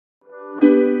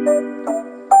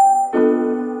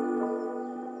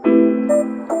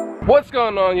What's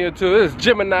going on YouTube? This is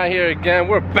Gemini here again.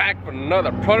 We're back for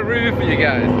another product review for you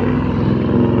guys.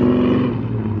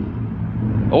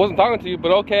 I wasn't talking to you,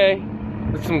 but okay.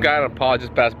 This is some guy in a pod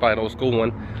just passed by, an old school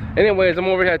one. Anyways, I'm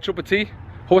over here at Triple T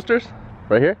holsters,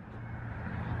 right here.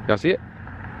 Y'all see it?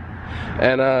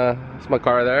 And it's my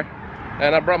car there.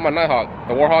 And I brought my Nighthawk,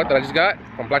 the Warhawk that I just got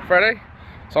from Black Friday.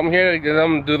 So I'm here to get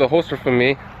them to do the holster for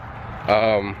me,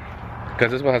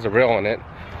 because this one has a rail on it.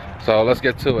 So let's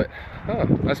get to it. Oh,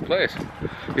 nice place.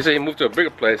 He said he moved to a bigger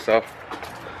place, so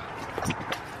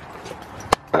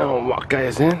I'll walk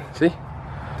guys in. See?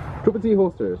 Triple T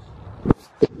holsters.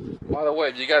 By the way,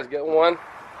 if you guys get one,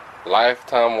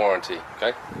 lifetime warranty,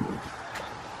 okay?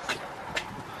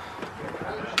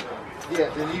 Yeah,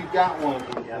 then you got one.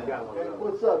 Yeah, I got one.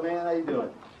 What's up, man? How you doing?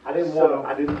 I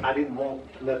didn't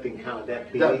want nothing kind of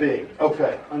that big. That big.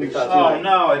 Okay. Oh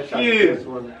no, it's huge.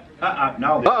 No. Uh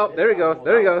oh, there he goes.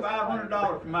 There he goes.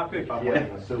 $500 for my picture. Yeah.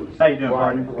 How you doing,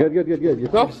 partner? Good.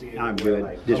 Yourself? I'm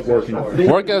good. Just working.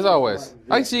 Work as always.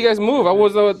 I see you guys move. I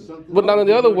was went down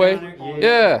the other way.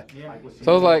 Yeah.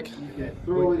 So I was like,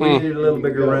 We needed a little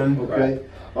bigger room. Okay.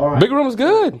 All right. big room is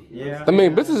good. Yeah. I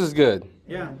mean, business is good.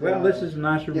 Yeah. Well, this is a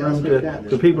nicer room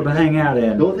for people to hang out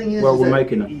in. The only thing is, while we're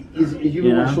making them. Is you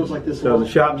wear shorts like this. So the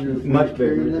shop's much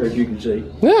bigger, as you can see.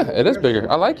 Yeah, it is bigger.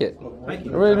 I like it. Thank I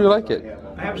you. really do like it.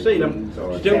 I have a seat. I'm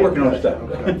still working on stuff.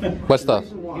 What stuff?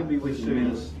 Give me with 2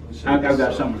 minutes. I've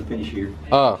got something to finish here.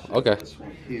 Oh, okay.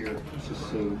 Here, just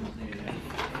so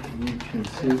you can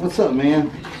see. What's up,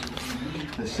 man?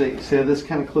 Let's see how this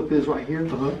kind of clip is right here.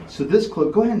 So this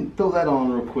clip, go ahead and throw that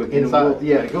on real quick. Inside?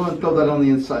 Yeah, go ahead and throw that on the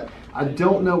inside. I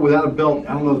don't know, without a belt,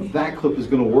 I don't know if that clip is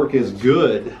going to work as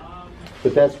good,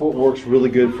 but that's what works really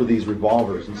good for these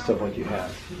revolvers and stuff like you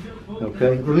have.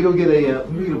 Okay, let me go get a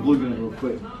blue gun real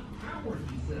quick.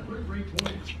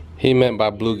 He meant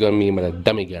by blue gun me with a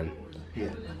dummy gun. Yeah.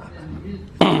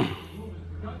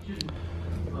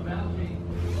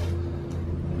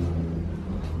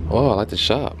 Oh, I like the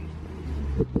shop.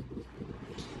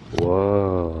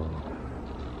 Whoa.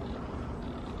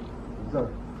 It's a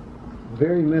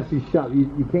very messy shop.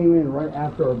 You came in right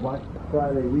after our Black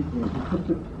Friday weekend.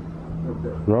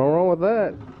 Okay. No wrong with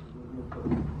that.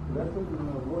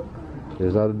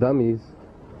 There's all the dummies.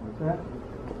 What's that?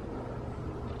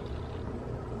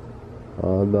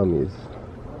 All dummies.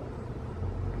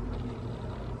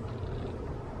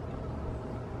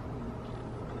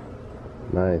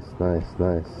 Nice.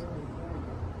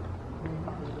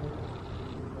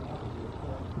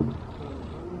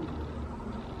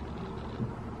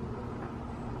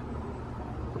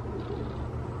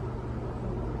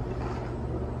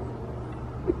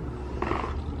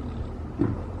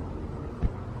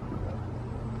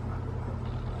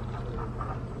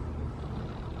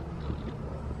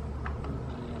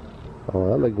 Oh,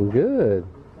 that looking good.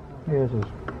 Yeah, this is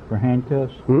for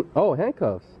handcuffs. Oh,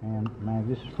 handcuffs. And man,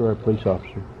 this is for a police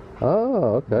officer.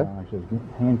 Oh, okay. Like I said,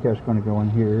 handcuffs going to go in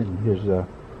here, and his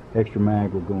extra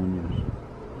mag will go in this.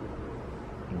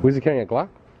 Was he carrying a Glock?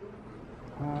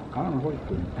 I don't know what he's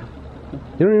doing.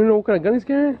 You don't even know what kind of gun he's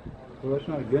carrying? Well, it's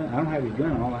not a gun. I don't have his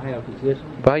gun. All I have is this.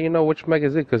 But how you know which mag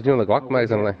is it? Because you know the Glock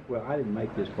mag's on there. Well, I didn't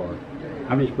make this part.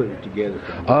 I'm just putting it together.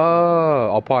 For him.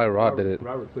 Oh, probably Rob did it.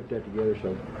 Robert put that together,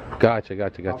 so. Gotcha.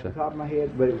 Off the top of my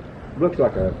head, but it looks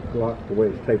like a Glock the way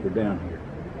it's tapered down here.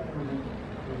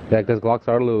 Yeah, because Glocks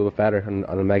are a little bit fatter on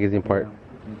the magazine part. Yeah,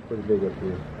 it's pretty big up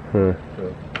here. Huh.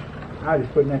 So I was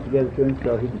putting that together to him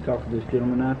so he can talk to this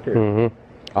gentleman out there. Mm-hmm.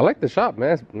 I like the shop,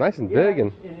 man. It's nice and big,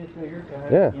 and it is bigger.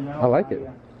 yeah, I like it.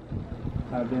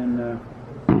 I've been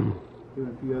doing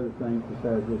a few other things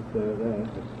besides just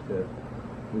that.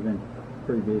 We've been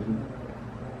pretty busy.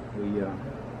 We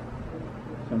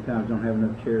sometimes don't have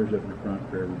enough chairs up in the front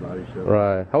for everybody. So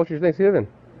Right. How was your Thanksgiving?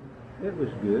 it was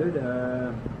good.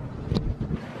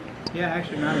 Yeah,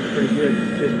 actually mine was pretty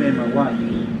good. Just me and my wife. This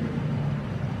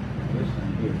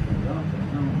thing here comes off.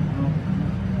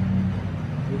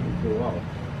 It can go off.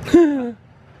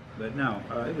 But no,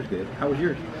 it was good. How was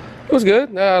yours? It was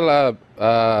good. That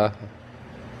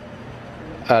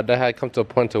had come to a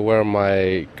point to where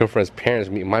my girlfriend's parents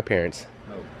meet my parents.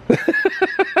 Oh.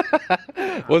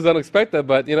 Was unexpected,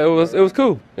 but you know it was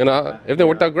cool. You know, everything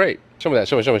worked out great. Show me that.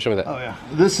 Show me that. Oh yeah.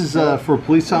 This is for a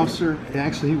police officer.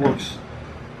 Actually, he works.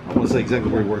 I won't say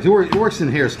exactly where he works. He works in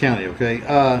Harris County. Okay.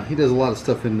 He does a lot of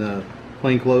stuff in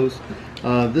plain clothes.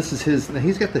 This is his.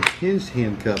 He's got the hinged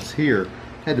handcuffs here.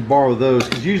 Had to borrow those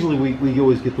because usually we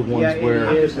always get the ones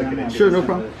where. Sure, no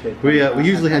problem. We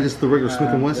usually have just the regular Smith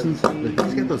and Wessons, but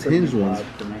he's got those hinged ones.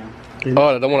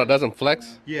 Oh, the one that doesn't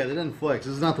flex? Yeah, they doesn't flex.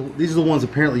 This is not the. These are the ones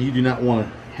apparently you do not want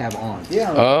to have on.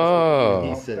 Yeah.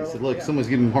 Oh. He said, look, someone's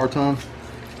giving him a hard time.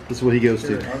 This is what he goes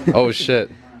to. Oh shit.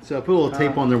 So I put a little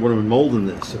tape on there when I'm molding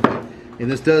this. Okay? And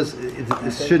this does,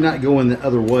 it should not go in the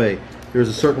other way. There's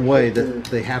a certain way that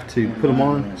they have to put them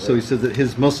on. So he says that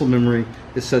his muscle memory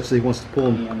is such that he wants to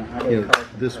pull them,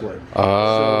 this way.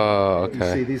 Oh, So,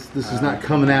 okay. you see, this is not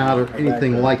coming out or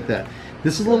anything like that.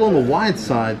 This is a little on the wide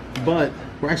side, but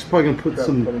we're actually probably going to put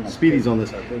some speedies on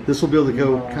this. This will be able to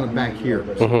go kind of back here.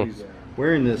 So he's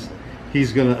wearing this.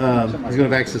 He's gonna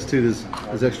have access to this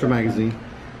extra magazine.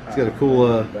 He's got a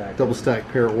cool double stack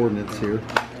pair of ordnance here.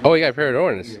 Oh, you got a pair of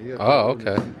ordnance. Yeah, Oh,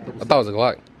 okay. I thought it was a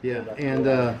Glock. Yeah, and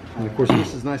of course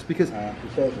this is nice because a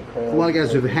lot of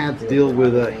guys who have had to deal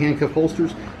with handcuff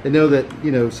holsters, they know that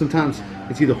sometimes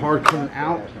it's either hard coming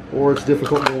out or it's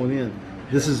difficult going in.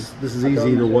 This is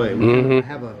easy either way. We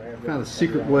found a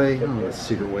secret way. I don't know, a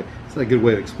secret way. It's not a good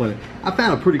way to explain it. I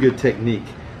found a pretty good technique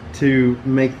to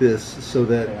make this so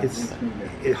that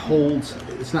it holds.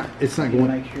 It's not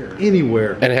going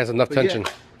anywhere. And it has enough tension.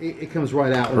 Yeah, it comes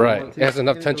right out. Right. It has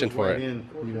enough tension for it.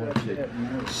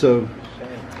 So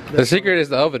the secret is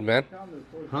the oven, man.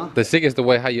 Huh? The secret is the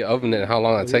way how you oven it and how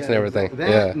long it takes and everything.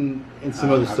 That and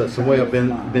some other stuff. Some way I've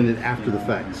bend it after the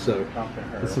fact. So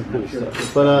that's some cool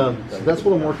stuff. But so that's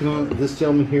what I'm working on. This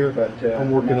gentleman here,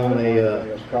 I'm working on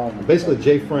a basically a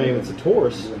J-frame. It's a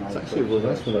Taurus. It's actually a really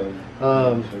nice one.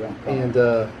 And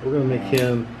we're going to make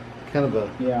him kind of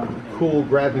a cool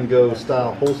grab-and-go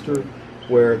style holster,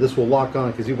 where this will lock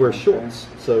on because he wears shorts.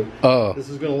 So this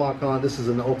is going to lock on. This is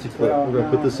an ulti-clip. We're going to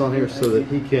put this on here so that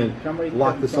he can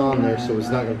lock this on there so it's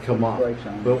not going to come off.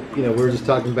 But we were just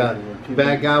talking about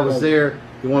bad guy was there.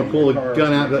 You want to pull a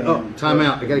gun out, but time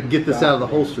out. I got to get this out of the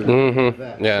holster.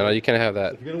 Yeah, no, you can't have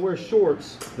that. If you're going to wear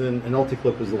shorts, then an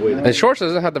ulti-clip is the way to go. And shorts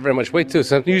doesn't have that very much weight too.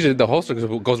 So usually the holster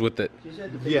goes with it.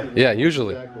 Yeah. Yeah,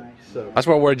 usually. Exactly. So That's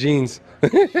why I wear jeans.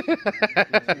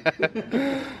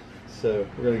 So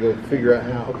we're gonna go figure out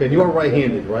how. Okay, you are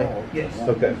right-handed, right? Yes.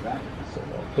 Okay. So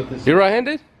I'll put this. You're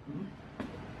right-handed?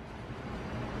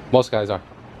 Most guys are.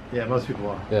 Yeah, most people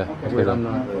are. Yeah. most Weird, guys I'm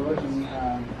are.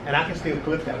 not. And I can still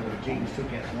clip that with the jeans too,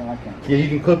 can't I? Yeah, you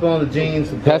can clip on the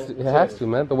jeans. It has to,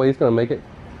 man. The way he's gonna make it,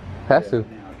 has to.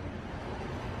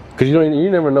 Cause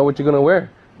you never know what you're gonna wear.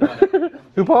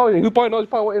 who probably knows?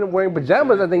 Probably wearing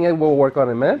pajamas. I think it will work on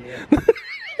it, man.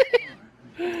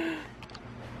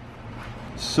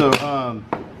 So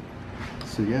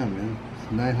yeah, man.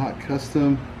 It's Nighthawk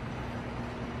Custom.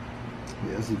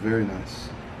 Yeah, this is very nice.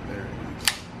 Very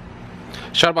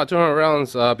nice. Shot about 200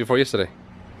 rounds before yesterday.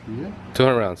 Yeah.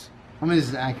 200 rounds. I mean,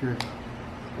 is it accurate?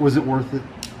 Was it worth it?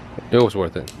 It was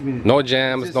worth it. I mean, No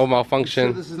jams, no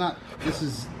malfunction. So this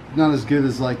is not as good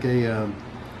as like a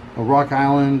Rock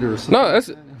Island or something. No,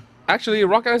 it's actually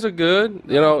rock irons are good.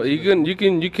 You know, you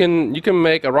can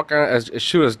make a rock iron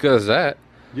shoot as good as that.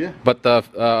 Yeah. But the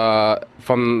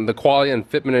from the quality and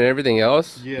fitment and everything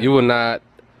else, Yeah. you will not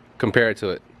compare it to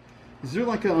it. Is there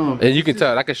like a And you can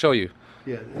tell. I can show you.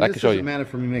 Yeah, I this can show doesn't you. matter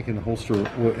for me making the holster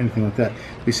or anything like that.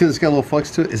 You see, this got a little flex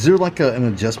to it. Is there like an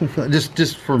adjustment for that?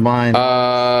 Just for mine?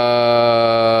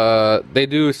 They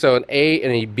do so an A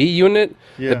and a B unit.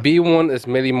 Yeah. The B one is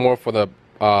mainly more for the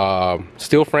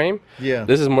steel frame. Yeah.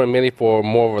 This is mainly for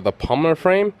more of the polymer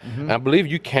frame. And I believe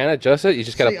you can adjust it. You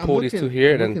just gotta See, I'm pull these looking- two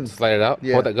here I'm and then looking- slide it out.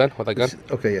 Yeah. Hold that gun. Hold that gun.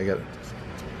 Okay, yeah, I got it.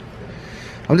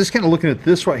 I'm just kind of looking at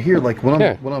this right here. Like when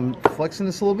I'm flexing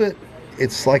this a little bit,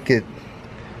 it's like it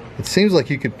seems like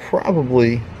you could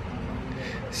probably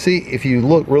see if you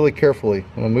look really carefully.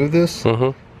 When I move this,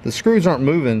 the screws aren't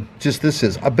moving. Just this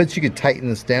is. I bet you could tighten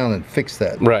this down and fix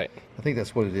that. Right. I think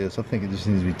that's what it is. I think it just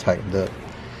needs to be tightened up.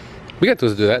 We got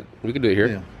tools to do that. We can do it here.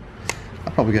 Yeah. I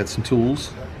probably got some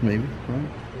tools, maybe. Right.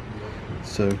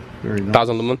 So very nice.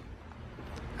 1,000 lumen.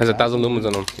 Has 1,000 lumens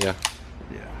on them. Yeah.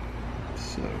 Yeah.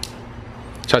 So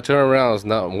Shot 200 rounds,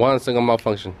 not one single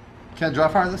malfunction. can I dry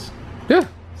fire this? Yeah.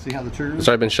 See how the trigger is? It's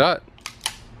already been shot.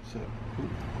 So cool.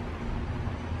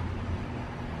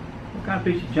 What kind of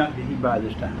piece of junk did he buy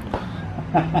this time?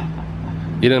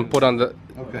 You didn't put on the.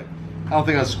 Okay. I don't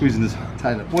think I was squeezing this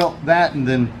tight enough. Well, that and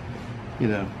then,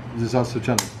 just also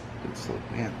trying to. It's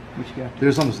like, man, What you got?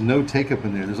 there's almost no take up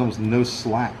in there. There's almost no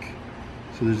slack.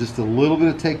 So there's just a little bit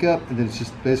of take up, and then it's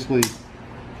just basically,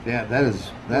 yeah, that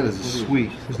is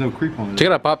sweet. There's no creep on it. Check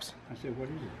it out, pops. I said, what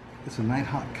is it? It's a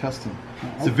Nighthawk Custom.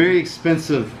 It's a very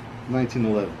expensive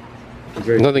 1911. Very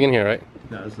There's nothing in here, right?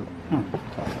 No, it's not.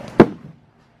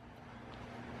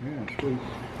 Yeah, sweet.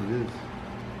 It is.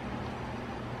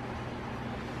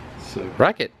 So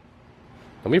Rack it.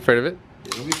 Don't be afraid of it.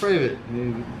 don't be afraid of it. I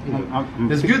mean,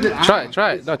 I'm- it's good that Try it.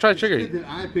 Try it. No, try the it's trigger. good that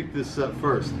I picked this up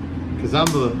first, because I'm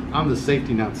the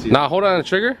safety Nazi. Now hold on the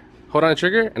trigger. hold on the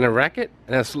trigger, and then rack it,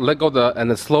 and then let go the, and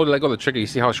then slowly let go of the trigger. You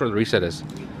see how short the reset is.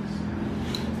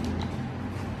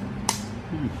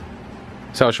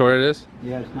 See how short it is?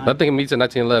 Yeah, it's nice. That thing meets in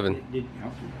 1911.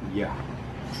 Yeah.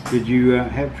 Did you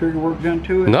have trigger work done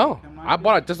to it? No, I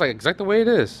bought it just like exactly the way it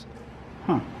is.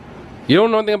 Huh. You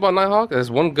don't know anything about Nighthawk? There's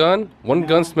one gun, one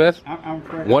gunsmith,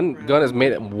 one gun is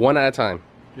made one at a time.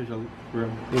 There's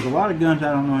a lot of guns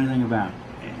I don't know anything about.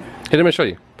 Here, let me show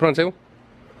you. Put it on the table.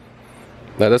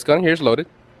 Now this gun here is loaded,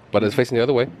 but it's facing the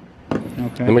other way.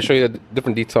 Okay. Let me show you the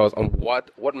different details on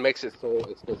what makes it so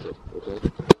expensive.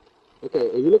 Okay,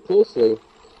 if you look closely,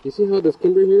 you see how this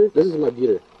timber here? This is my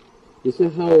beater. You see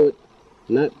how it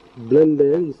not blend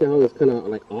in? You see how it's kind of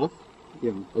like off?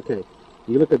 Yeah. Okay.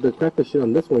 You look at the crafted shit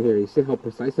on this one here. You see how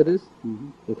precise it is?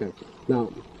 Okay. Now,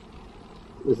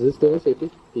 is this still on safety?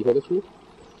 Can you hold this for me?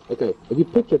 Okay. If you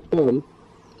put your thumb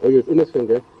or your index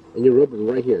finger and you rub it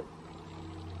right here,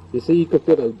 you see you can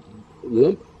feel the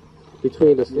lump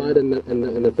between the slide and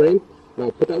the frame.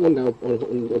 Now put that one down. I'll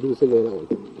do the same on that one.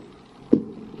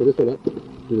 Put this one up.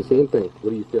 Do the same thing. What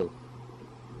do you feel?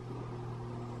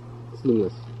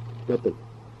 Seamless. Nothing.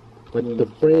 Like the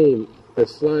frame, the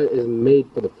slide is made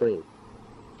for the frame.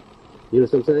 You know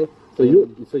what I'm saying? So you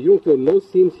don't feel no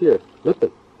seams here.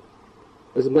 Nothing.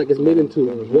 It's like it's made into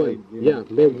one. Yeah,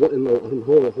 made one in the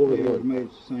whole one. It was made at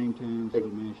the same time, so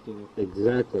it matched up.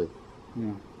 Exactly.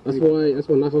 Yeah. That's why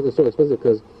Nighthawk is so expensive,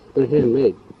 because they're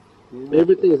handmade. Yeah.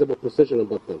 Everything is about precision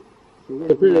about them. So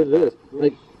compared to this,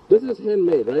 like this is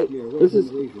handmade, right? Yeah, this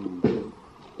is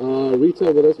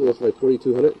retail with us was like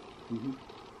 $4,200.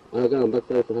 I got on Black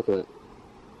Friday for half of that.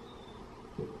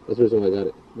 That's the reason why I got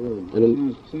it. Really? And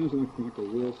then, sounds like a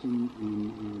Wilson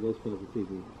and those type of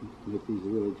people make these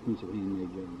really expensive handmade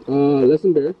guns.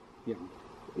 Lesson Bear. Yeah.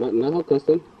 Nighthawk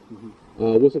Custom.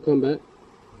 Wilson Combat.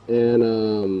 And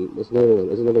what's another one?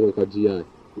 There's another one called GI. I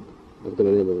forgot the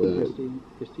name of that.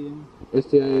 STI?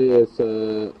 STI is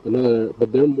another,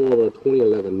 but they're more of a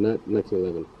 2011, not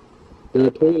 1911. They're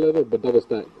a 2011, but double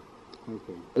stack.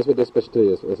 Okay. That's what their specialty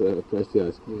is for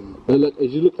STIs. Yeah. But look,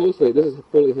 as you look closely, this is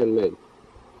fully handmade.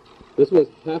 This one's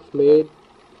half made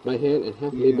by hand and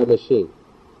half made by machine.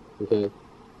 Okay?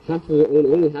 Half of it,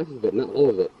 only half of it, not all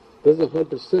of it. This is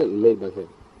 100% made by hand.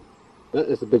 That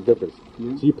is a big difference.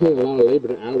 Yeah. So you pay a lot of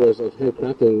labor and hours of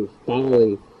handcrafting,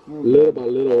 filing, little by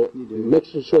little,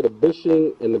 making sure the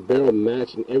bushing and the barrel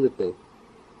match and everything.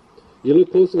 You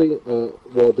look closely,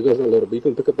 well, the gun's not loaded, but you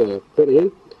can pick up the front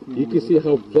end. You can see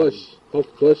how flush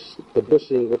the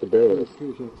bushing with the barrel is.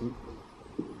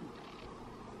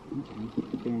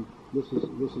 Yeah, this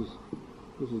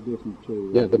is different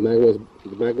too. Yeah, the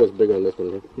mag was bigger on this one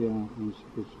here. Yeah,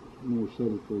 it's more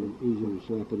subtle for you, easier to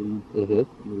slap it in.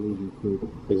 Relieve it quick.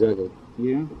 Exactly.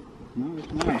 Yeah. No,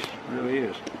 it's nice. It really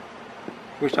is.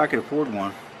 Wish I could afford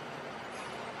one.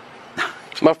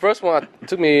 My first one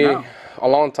took me a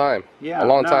long time. Yeah, a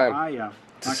long time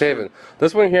to save it.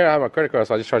 This one here, I have my credit card,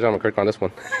 so I just charge out my credit card on this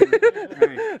one.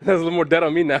 There's a little more debt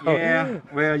on me now. Yeah,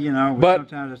 well, you know, but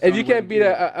if you can't beat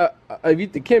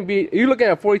you're looking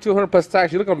at $4,200 plus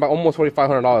tax. You're looking at about almost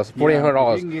 $4,500,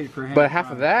 $4,800. But half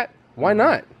of that, why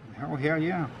not? Oh hell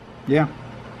yeah, yeah,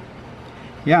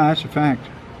 yeah. That's a fact.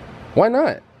 Why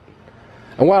not?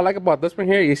 And what I like about this one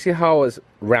here, you see how it's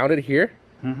rounded here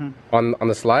on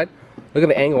the slide. Look at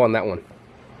the angle on that one.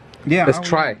 Yeah. Let's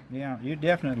try. Yeah, you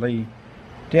definitely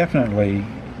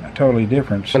totally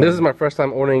different. So. And this is my first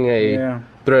time owning a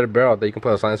threaded barrel that you can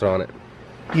put a silencer on it.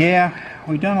 Yeah,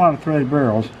 we've done a lot of threaded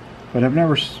barrels, but I've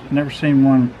never seen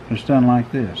one that's done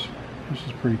like this. This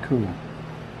is pretty cool.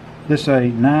 This a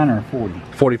 9 or a 40?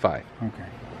 45. Okay.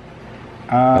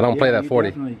 I don't play that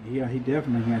 40. He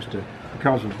definitely has to,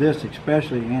 because of this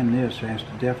especially, and this has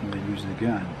to definitely use the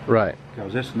gun. Right.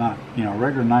 Because it's not,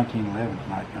 regular 1911 is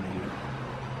not going to use it.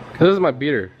 This is my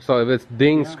beater, so if it's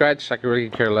ding, scratch, I can really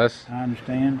care less. I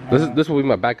understand. This will be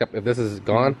my backup if this is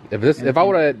gone. If I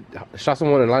would have shot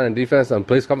someone in line of defense and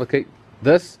police complicate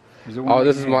this, this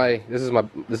is my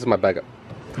backup.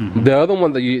 The other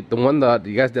one that you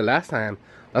guys did last time,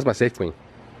 that's my safe queen.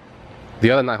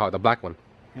 The other Nighthawk, the black one.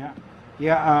 Yeah,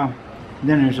 yeah.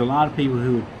 Then there's a lot of people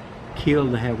who would kill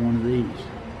to have one of these.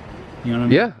 You know what I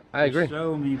mean? Yeah, I agree. There's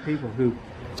so many people who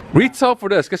retail for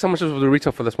this. Guess how much is the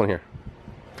retail for this one here?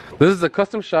 This is a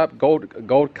custom shop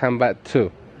gold combat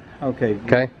 2. Okay.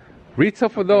 Okay. Retail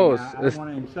for those. I don't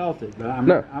want to insult it, but I'm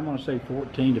going to say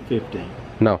 14 to 15.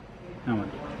 No. How much?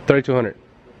 3,200.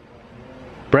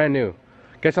 Brand new.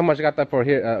 Guess how much I got that for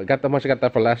here? Got how much I got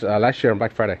that for last year on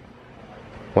Black Friday?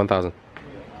 1,000.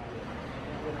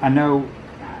 I know.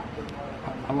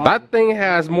 That thing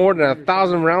has more than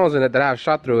 1,000 rounds in it that I've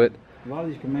shot through it, A lot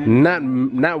of these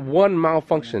commanders. Not one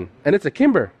malfunction, and it's a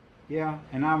Kimber. Yeah,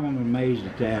 and I'm amazed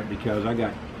at that because I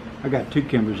got 2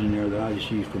 Kembers in there that I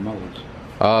just use for mullets.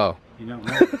 Oh. You don't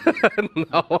know?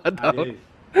 No, I don't. I do.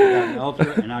 I got an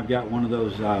Ultra, and I've got one of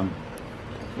those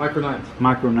Micro 9s.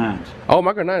 Micro 9s. Oh,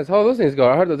 Micro 9s. How those things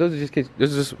go? I heard that those are just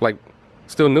this is just like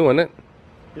still new, isn't it?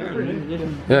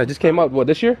 Yeah, it just came out. What,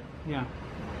 this year? Yeah.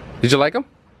 Did you like them?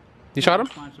 You shot them?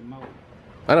 Find some mullets.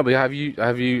 I know, but have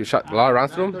you shot a lot of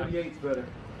rounds to them? 938's better.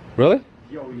 Really?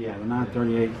 Yeah, the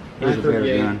 938 is a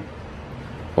better gun.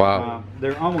 Wow.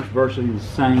 They're almost virtually the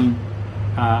same.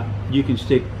 You can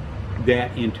stick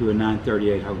that into a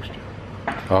 938 holster.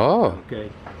 Oh. Okay.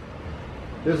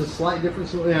 There's a slight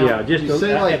difference. Yeah, just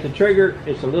at the trigger,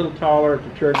 it's a little taller at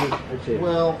the trigger. That's it.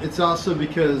 Well, it's also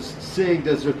because SIG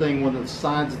does their thing when the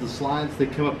sides of the slides, they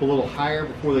come up a little higher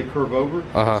before they curve over.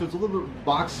 So it's a little bit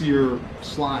boxier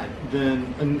slide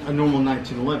than a normal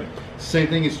 1911. Same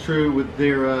thing is true with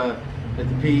their at the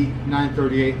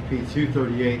P938,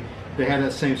 P238. They had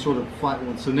that same sort of flat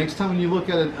one. So next time when you look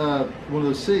at it, one of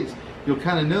those SIGs, you'll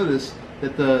kind of notice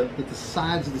that the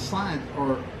sides of the slides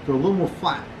they're a little more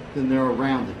flat than they're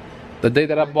rounded. The day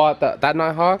that I bought that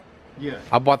Nighthawk, yeah,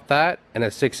 I bought that and a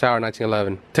 6-hour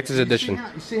 1911 Texas edition.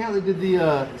 You see how they did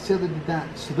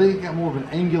that? So they got more of an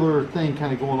angular thing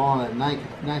kind of going on at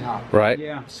Nighthawk. Right.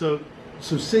 Yeah. So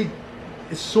SIG,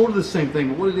 it's sort of the same thing.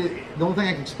 But what it is, the only thing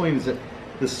I can explain is that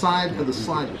the side of the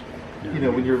slide, you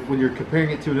know, when you're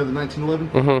comparing it to another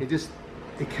 1911,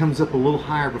 it comes up a little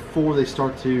higher before they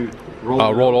start to roll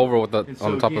over with the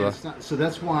on top again, of that. So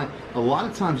that's why a lot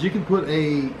of times you can put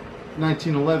a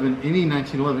 1911, any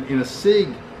 1911, in a SIG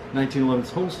 1911's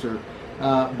holster,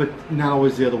 but not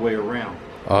always the other way around.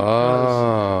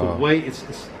 Oh. The way it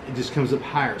just comes up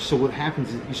higher. So what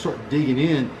happens is you start digging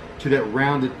in to that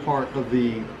rounded part of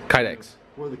the Kydex.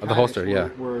 Of the holster, yeah.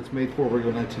 Where it's made for a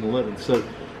regular 1911. So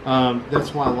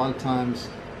that's why a lot of times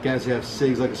guys who have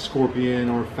SIGs like a Scorpion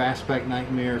or a Fastback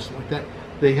Nightmare or something like that,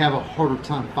 they have a harder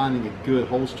time finding a good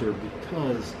holster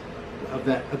because of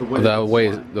the way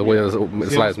the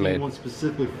slide is made. One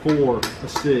specifically for a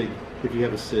SIG if you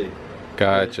have a SIG.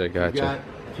 Gotcha.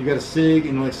 If you got a SIG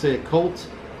and like say a Colt,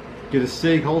 get a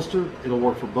SIG holster, it'll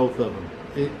work for both of them.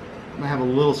 It might have a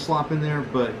little slop in there,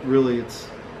 but really it's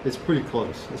pretty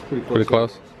close. It's pretty close. Pretty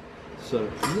close. So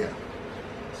yeah.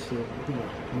 So we're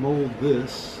gonna mold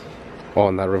this. Oh,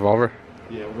 and that revolver?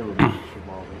 Yeah, we're gonna do this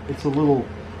revolver. It's a little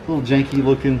janky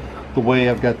looking the way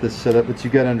I've got this set up, but you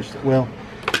got to understand. Well,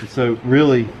 so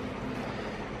really,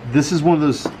 this is one of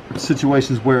those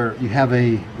situations where you have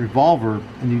a revolver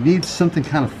and you need something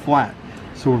kind of flat.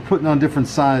 So we're putting on different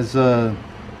size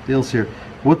deals here.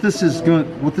 What this is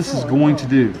going to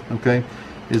do, okay,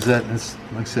 is that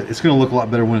like I said, it's going to look a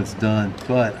lot better when it's done.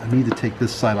 But I need to take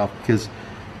this side off because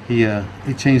he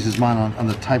changed his mind on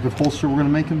the type of holster we're going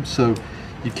to make him. So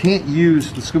you can't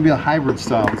use, it's going to be a hybrid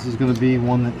style. This is going to be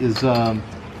one that is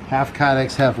half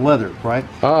Kydex, half leather, right?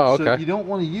 Oh, okay. So you don't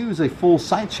want to use a full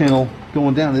sight channel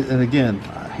going down. And again,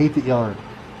 I hate that you're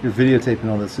videotaping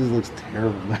all this. This looks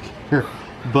terrible back here.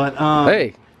 But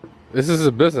hey, this is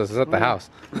a business. It's at the house.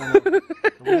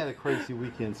 We had a crazy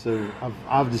weekend, so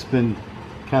I've just been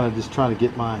kind of just trying to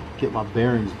get my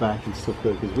bearings back and stuff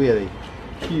though, because we had a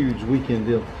huge weekend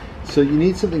deal. So you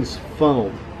need something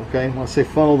funneled, okay? When I say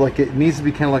funneled, like it needs to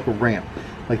be kind of like a ramp.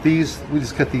 Like these, we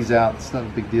just cut these out. It's not a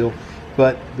big deal.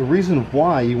 But the reason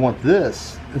why you want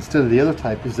this instead of the other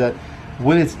type is that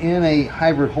when it's in a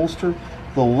hybrid holster,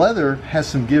 the leather has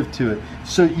some give to it,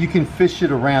 so you can fish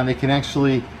it around. It can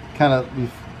actually kind of be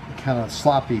kind of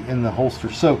sloppy in the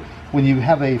holster. So when you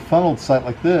have a funneled sight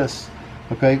like this,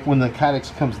 okay, when the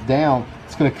Kydex comes down,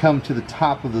 it's going to come to the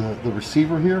top of the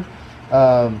receiver here,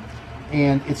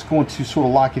 and it's going to sort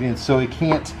of lock it in, so it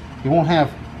won't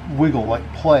have wiggle like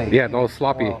play. Yeah, no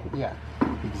sloppy. Yeah,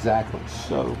 exactly.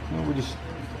 So we're just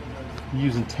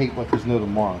using tape like there's no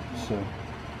tomorrow. So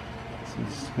what I'm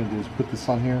just going to do is put this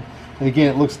on here. And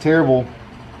again, it looks terrible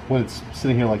when it's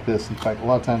sitting here like this. In fact, a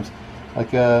lot of times,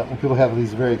 like when people have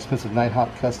these very expensive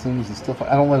Nighthawk customs and stuff,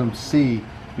 I don't let them see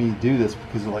me do this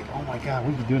because they're like, "Oh my God,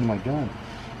 what are you doing to my gun?"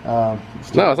 No,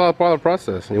 it's all part of the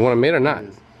process. You want it made or not?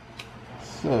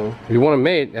 So if you want it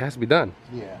made, it has to be done.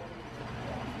 Yeah.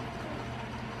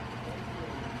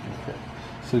 Okay.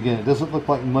 So again, it doesn't look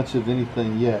like much of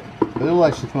anything yet, but it'll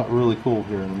actually come out really cool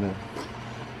here in a minute.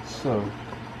 So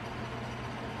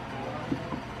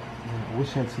I wish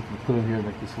I had something to put in here to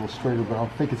make this a little straighter, but I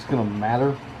don't think it's going to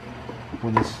matter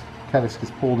when this Kydex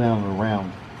gets pulled down and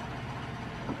around.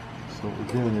 So what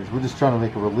we're doing is we're just trying to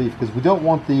make a relief because we don't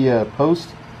want the post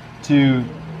to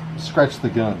scratch the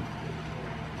gun.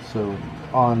 So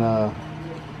on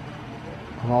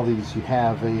on all these you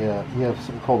have a you have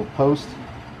something called a post,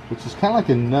 which is kind of like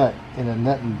a nut in a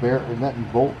nut and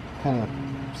bolt kind of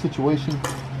situation.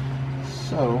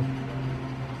 So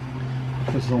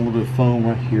there's a little bit of foam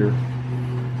right here.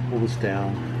 Pull this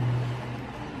down.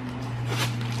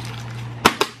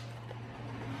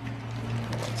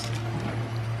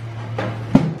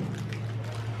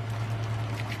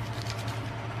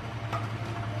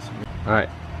 All right,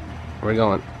 where we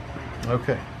going?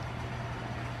 Okay.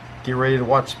 Get ready to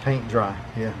watch paint dry.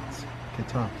 Yeah, it's a good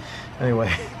time.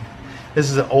 Anyway, this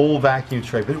is an old vacuum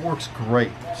tray, but it works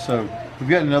great. So we've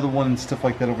got another one and stuff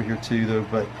like that over here too, though.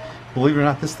 But believe it or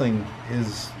not, this thing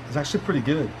is actually pretty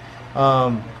good.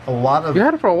 A lot of You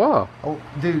had it for a while. Oh,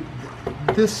 dude,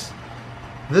 this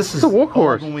is a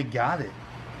workhorse. when we got it.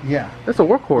 Yeah. That's a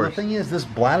workhorse. Well, the thing is, this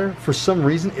bladder, for some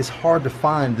reason, it's hard to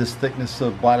find this thickness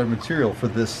of bladder material for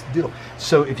this deal.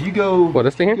 So if you go, What,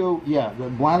 this thing here? Yeah, the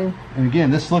bladder. And again,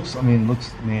 this looks, I mean,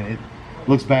 man, it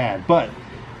looks bad. But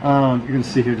you're gonna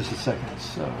see here just a second.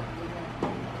 So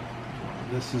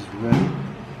this is ready.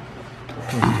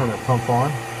 Let's turn that pump on.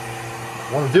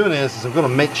 What I'm doing is I'm gonna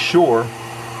make sure.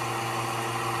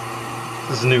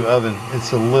 This is a new oven.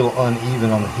 It's a little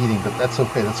uneven on the heating, but that's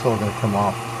okay. That's all gonna come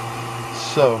off.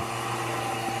 So,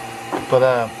 but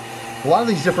a lot of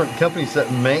these different companies that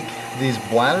make these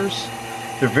bladders,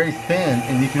 they're very thin,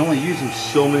 and you can only use them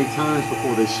so many times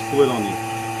before they split on you.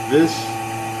 This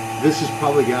has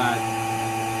probably got, I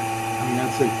mean,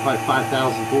 I'd say probably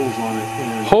 5,000 pulls on it.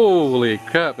 And Holy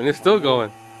crap, and it's still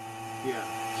going. yeah,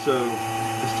 so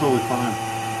it's totally fine.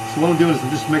 So what I'm doing is I'm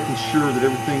just making sure that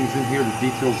everything's in here, the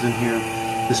details in here.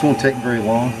 This won't take very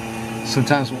long.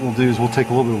 Sometimes what we'll do is we'll take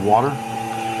a little bit of water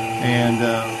and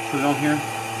put it on here.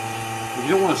 But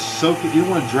you don't want to soak it, you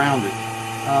don't want to drown it,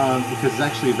 because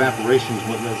actually evaporation is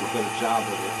what does a better job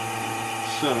of it.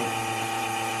 So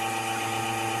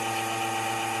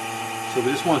we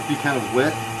just want it to be kind of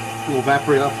wet. It will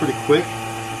evaporate off pretty quick,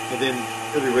 and then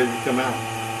it'll be ready to come out.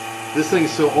 This thing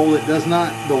is so old,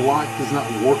 the lock does not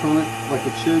work on it like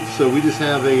it should. So we just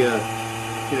have a,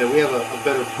 we have a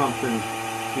better pump than,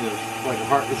 like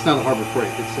it's not a Harbor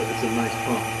Freight. It's a nice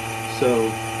pump. So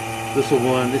this will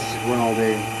run all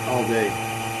day.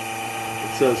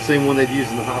 It's the same one they'd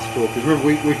use in the hospital. Because remember,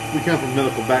 we come from a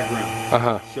medical background.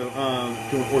 So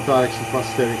doing orthotics and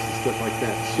prosthetics and stuff like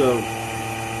that. So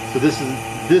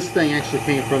this thing actually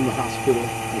came from the hospital.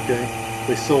 Okay,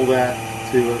 they sold that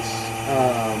to us.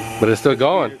 But it's still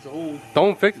going. It's old.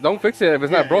 Don't fix it if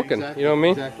it's not broken. Exactly, you know what I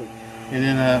mean? Exactly. And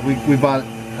then we bought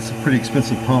that's a pretty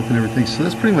expensive pump and everything. So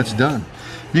that's pretty much done.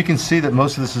 You can see that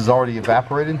most of this is already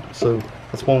evaporated. So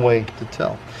that's one way to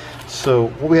tell. So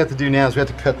what we have to do now is we have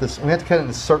to cut this. We have to cut it in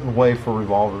a certain way for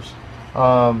revolvers.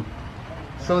 Some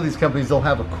of these companies, they'll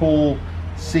have a cool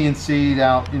CNC'd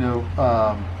out,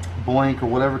 blank or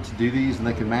whatever to do these, and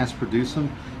they can mass produce them.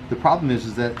 The problem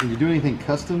is that when you do anything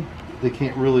custom, they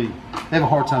have a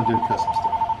hard time doing custom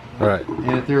stuff. Right.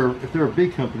 And if they're a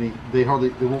big company, they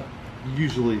won't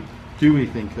usually do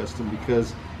anything custom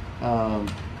because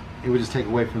it would just take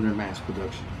away from their mass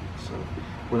production. So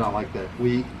we're not like that.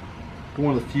 We're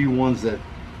one of the few ones that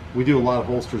we do a lot of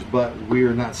holsters, but we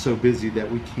are not so busy that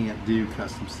we can't do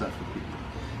custom stuff for people.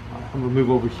 I'm gonna move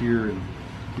over here, and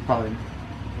you probably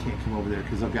can't come over there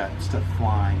because I've got stuff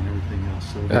flying and everything else.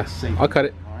 So that's safe. I'll cut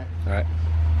it. All right. All right.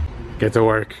 Get to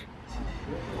work.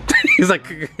 He's like,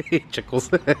 he chuckles.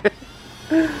 I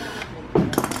hear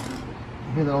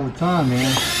that all the time,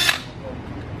 man.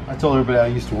 I told everybody I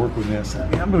used to work with this. I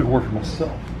mean, I'm going to work for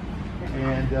myself.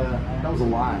 And that was a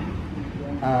lie.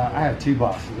 I have two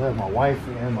bosses. I have my wife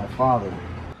and my father.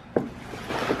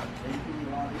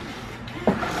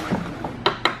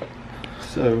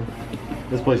 So,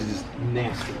 this place is just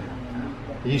nasty.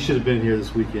 You should have been here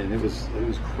this weekend. It was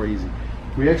crazy.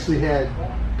 We actually had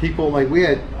people, like we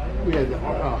had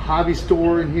a hobby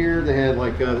store in here. They had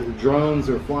like drones.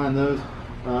 They were flying those.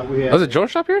 We had. There's a drone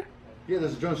shop here? Yeah,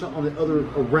 there's a drone shop on the other,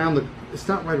 it's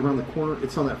not right around the corner.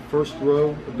 It's on that first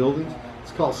row of buildings.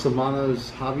 It's called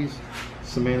Samano's Hobbies.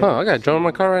 Samano. Oh, I got a drone in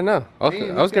my car right now. I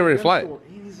was getting ready to fly it.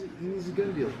 He's a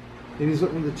gun dealer. And he's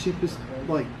one of the cheapest,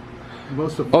 like,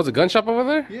 most of. Oh, it's a gun shop over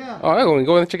there? Yeah. Oh, I'm going to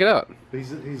go in and check it out.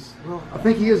 Well, I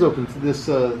think he is open to this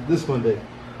Monday.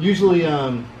 Usually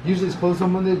it's closed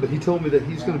on Monday, but he told me that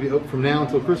he's going to be open from now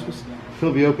until Christmas.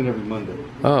 He'll be open every Monday.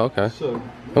 Oh, okay. So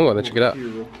I'm going to check it out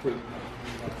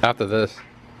after this. So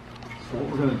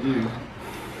what we're going to do,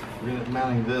 we're going to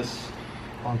mounting this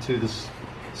onto this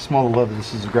smaller leather.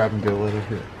 This is a grab and go leather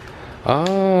here.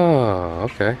 Oh,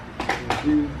 okay.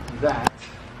 Do that.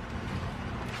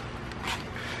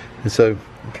 And so you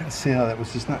kind of see how that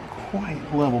was just not quite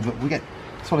level, but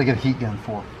that's what I get a heat gun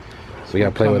for. we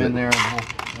gotta play with it. In there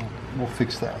and we'll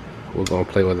fix that. We're gonna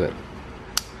play with it.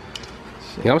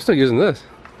 Yeah, I'm still using this.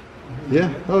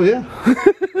 Yeah. Oh yeah.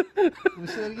 Let me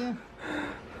say that again.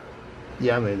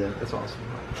 Yeah, I made that. That's awesome.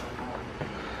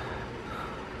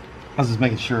 I was just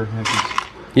making sure.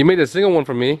 You made a single one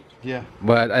for me. Yeah.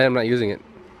 But I am not using it.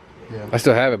 Yeah. I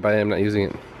still have it, but I am not using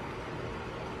it.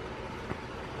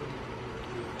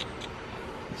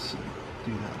 Let's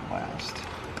do that last.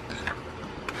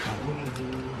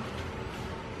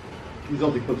 These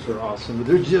Ulti clips are awesome, but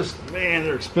they're just, man,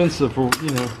 they're expensive. For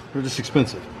they're just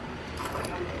expensive.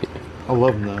 I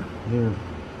love them though.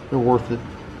 They're worth it.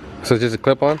 So it's just a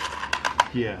clip-on?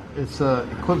 Yeah, it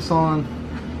clips on.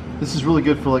 This is really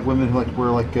good for like women who like to wear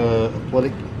like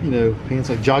athletic, pants,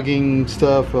 like jogging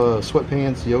stuff,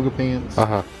 sweatpants, yoga pants.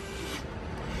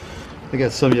 They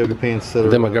got some yoga pants that are.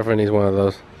 Then my girlfriend needs one of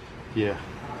those. Yeah.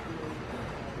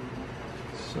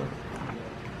 So.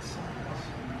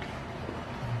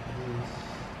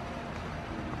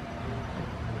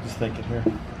 Just thinking here.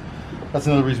 That's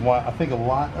another reason why I think a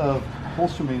lot of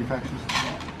holster manufacturers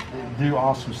do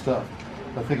awesome stuff.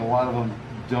 I think a lot of them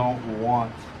don't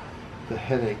want the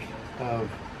headache of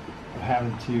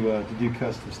having to do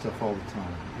custom stuff all the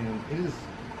time, and it is,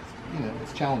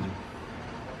 it's challenging.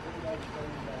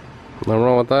 Nothing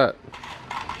wrong with that.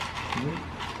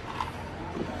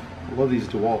 I love these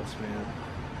DeWalt's, man.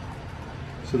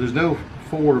 So there's no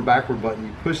forward or backward button.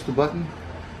 You push the button,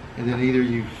 and then either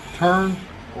you turn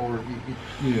or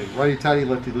you righty tighty,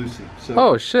 lefty loosey. So.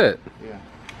 Oh shit. Yeah.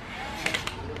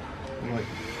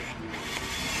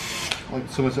 Like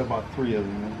so much. I bought 3 of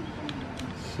them. Man.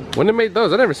 So. When they made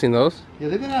those, I never seen those. Yeah,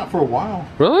 they've been out for a while.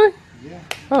 Really? Yeah.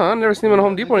 Oh, I've never seen them at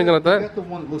Home Depot or anything like that. I got the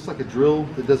one that looks like a drill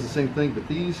that does the same thing, but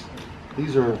these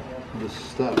are the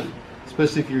stuff.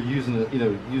 Especially if you're using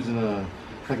a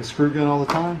like a screw gun all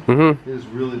the time. Mm-hmm. It is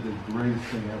really the greatest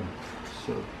thing ever.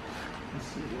 So let's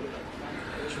see.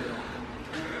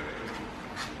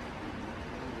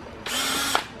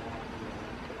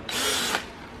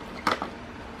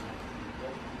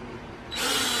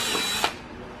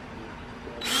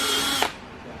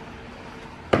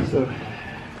 So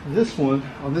this one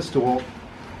on this DeWalt,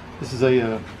 this is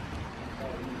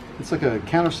it's like a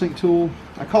countersink tool.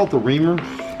 I call it the reamer.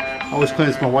 I always claim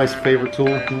it's my wife's favorite tool.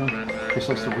 She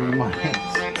likes to ream my hands.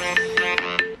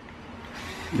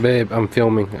 Babe, I'm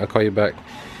filming. I'll call you back.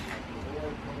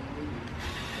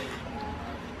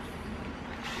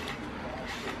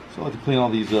 So I like to clean all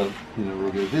these up, real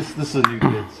good. This is a new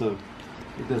kit, so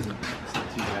it's not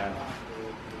too bad.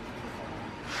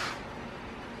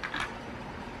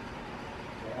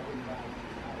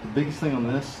 The biggest thing on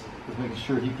this is making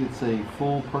sure he gets a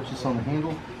full purchase on the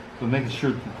handle, but making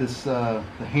sure that this the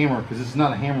hammer, because this is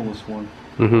not a hammerless one,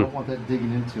 I don't want that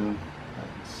digging into him. That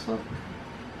would suck.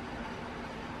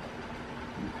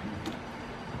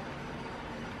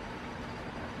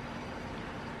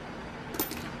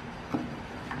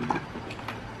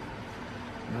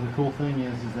 Another cool thing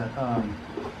is that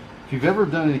if you've ever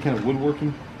done any kind of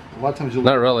woodworking, a lot of times you'll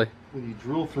Not really. When you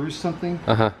drill through something,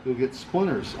 Uh-huh. you'll get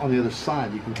splinters on the other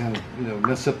side. You can kind of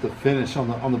mess up the finish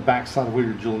on the back side of where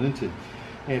you're drilling into.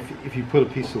 And if you put a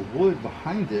piece of wood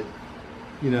behind it,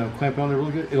 clamp it on there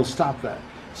really good, it'll stop that.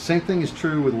 Same thing is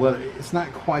true with leather. It's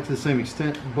not quite to the same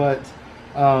extent, but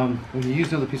when you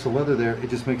use another piece of leather there, it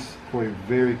just makes for a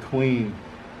very clean,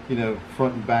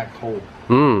 front and back hole.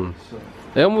 Mm. So,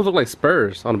 They almost look like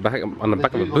spurs on the back of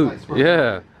a boot. Like spurs.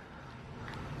 Yeah.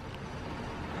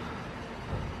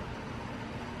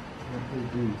 They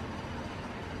do.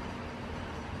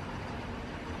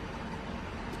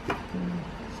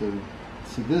 So,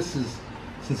 see,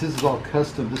 since this is all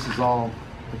custom, this is all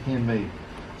handmade.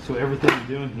 So everything we're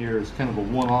doing here is kind of a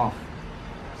one-off.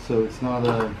 So it's not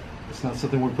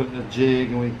something we're putting in a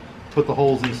jig and we put the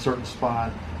holes in a certain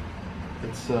spot.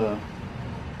 It's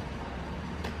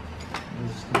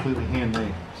completely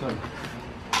handmade. So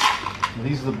and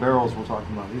these are the barrels we're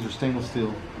talking about. These are stainless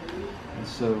steel. And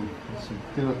so the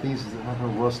thing about these is they're not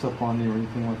going to rust up on you or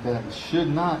anything like that. It should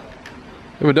not.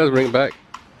 If it does, bring it back.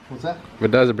 What's that? If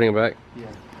it does, it bring it back. Yeah,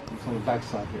 it's on the back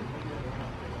side here.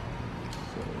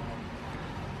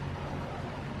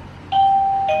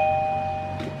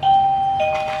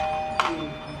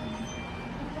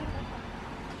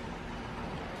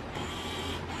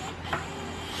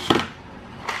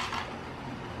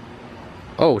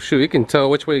 Oh shoot, you can tell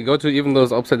which way to go to even though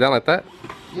it's upside down like that?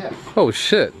 Yeah. Oh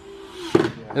shit. Yeah.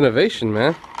 Innovation,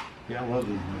 man. Yeah, I love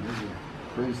these, man. These are the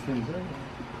greatest things ever.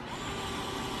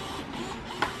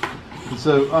 And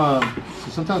so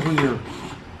sometimes when you're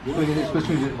doing it,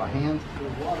 especially when you do it by hand,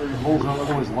 the holes don't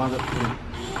always line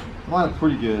up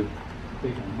pretty good.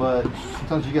 but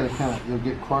sometimes you got to kind of you'll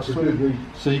get cross-threaded,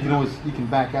 so you can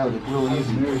back out of it real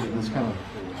easy. It's kind of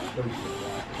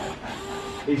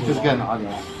just got an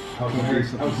audience. I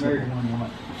was married one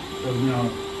once, so you know,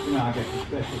 I got the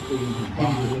special feelings and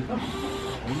bonds with them.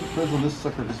 Depends on this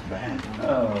sucker just bad.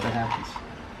 Oh. That happens.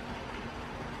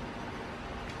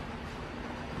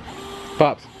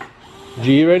 Pops, did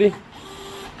you eat already?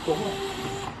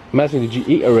 I'm asking, did you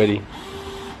eat already?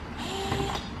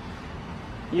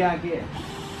 Yeah, I guess.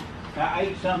 I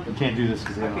ate something. You can't do this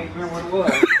because I can't remember what it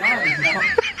was.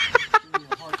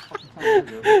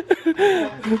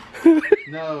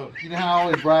 No, you know how I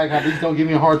always brag how these don't give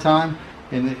me a hard time,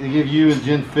 and they give you and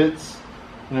Jen fits.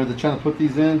 You know they're trying to put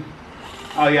these in.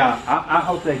 Oh yeah, I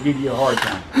hope they give you a hard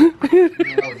time.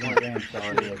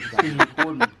 Excuse me,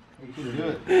 recording. You can do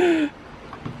it.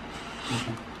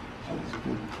 That's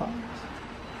good times.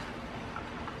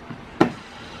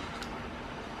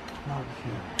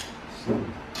 Okay, so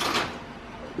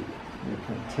we're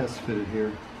kind of test fitted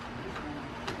here.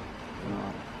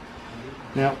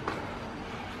 Now,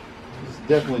 it's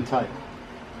definitely tight.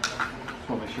 Just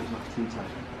want to make sure it's not too tight.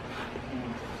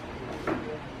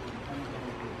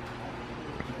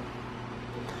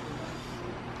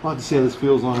 I'll have to see how this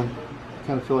feels on it. I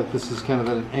kind of feel like this is kind of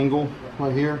at an angle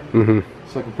right here. Mm-hmm.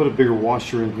 So I can put a bigger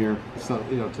washer in here. It's not,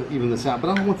 you know, to even this out. But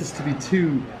I don't want this to be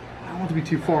too. I don't want it to be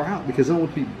too far out because I don't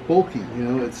want it to be bulky. You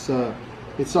know, it's.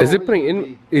 Is it putting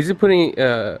in? Is it putting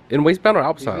in waistband or It's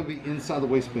outside? going to be inside the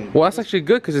waistband. Well, that's actually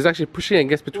good because it's actually pushing it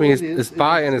against between Well, his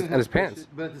thigh and his push pants. it,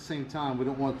 but at the same time, we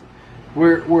don't want.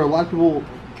 Where a lot of people,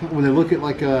 when they look at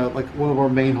like one of our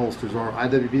main holsters, our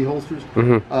IWB holsters,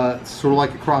 it's sort of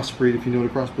like a crossbreed, if you know what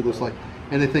a crossbreed looks like,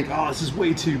 and they think, oh, this is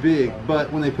way too big.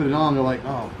 But when they put it on, they're like,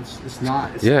 oh, it's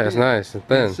not. It's Yeah, thin. it's nice and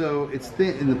thin. And so it's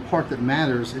thin in the part that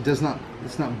matters. It's not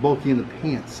bulky in the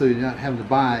pants, so you're not having to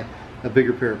buy a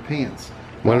bigger pair of pants.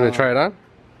 Want to try it on?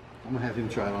 I'm gonna have him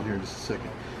try it on here in just a second.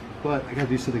 But I gotta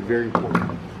do something very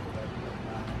important.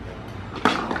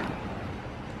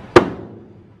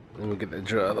 Let me get the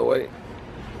drill out of the way.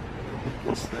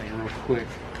 This thing real quick.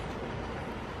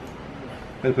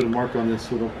 I gotta put a mark on this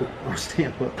so we don't put our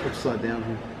stamp up upside down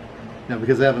here. Now,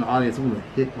 because I have an audience, I'm gonna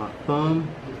hit my thumb,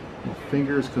 my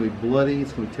finger. It's gonna be bloody.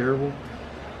 It's gonna be terrible.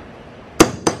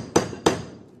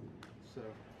 So,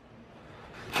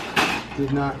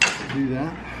 did not do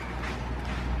that.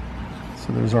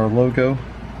 So there's our logo.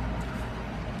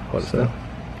 What is that?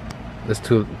 That's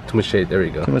too much shade. There we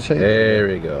go. Too much shade? There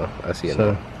we go. I see it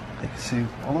So now. you can see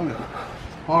our logo.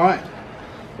 All right.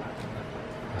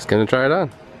 Let's gonna try it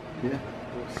on. Yeah.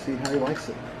 We'll see how he likes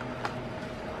it.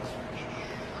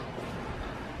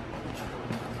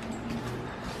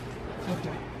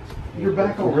 Okay. You're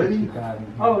back already?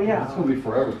 Oh yeah. It's gonna be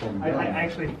forever coming I down.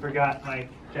 actually forgot my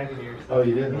jacket here. So. Oh,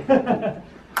 you did?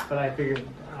 But I figured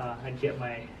I'd get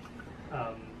my.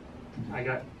 I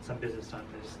got some business done.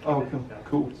 Just Oh,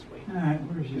 cool. Just wait. All right,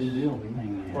 where's your deal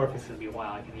thing Or if it's gonna be a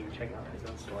while, I can even check it out at his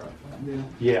own store.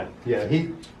 Yeah.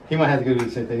 He might have to go do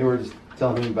the same thing. We were just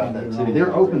telling him about that too.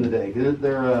 They're open today.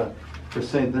 They're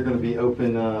saying they're going to be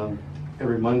open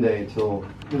every Monday until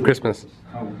Christmas.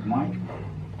 Oh, Mike?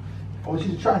 I want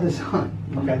you to try this on.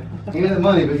 Okay. Ain't the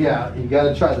money, but yeah, you got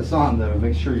to try this on though.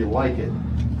 Make sure you like it.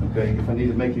 Okay. If I need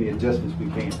to make any adjustments, we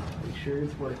can. Make sure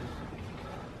it's working.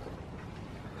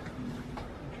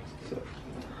 So,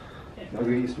 I'll go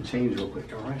get you some change real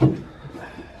quick. All right.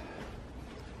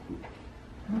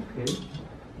 Okay.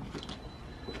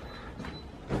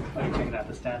 Are you checking out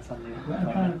the stats on the? Well,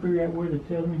 I'm trying to figure out where to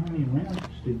tell me how many rounds this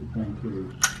stupid thing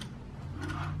carries.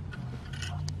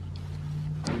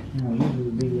 You know, usually it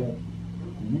would be like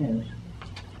in this.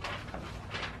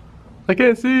 I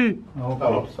can't see.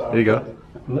 Okay. There you go.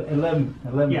 11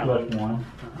 Yeah, plus 11. 1.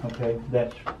 Okay,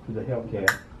 that's for the Hellcat.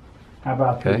 How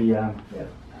about Okay. the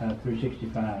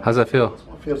 365? How's that feel?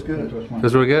 Feels good.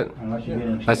 Feels really good. Unless you get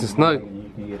an Nice and snug.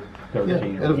 You can get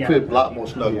 13. It'll Yeah. fit a lot more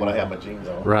snug when I have my jeans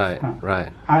on. Right, right.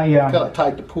 I Kind of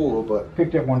tight to pull, but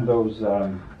picked up one of those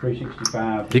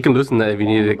 365. You can loosen that if you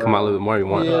need it to come out a little bit more if you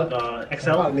want. Yeah. The I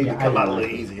XL. probably need to Yeah, come I- out a little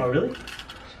easier. Oh really?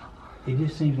 It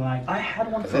just seems like, I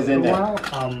had one for It's a in there. while.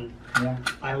 yeah.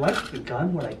 I liked the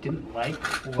gun. What I didn't like.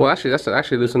 Well, actually, that's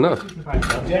actually loose enough.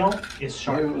 Is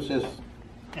sharp. It was just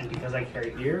And because I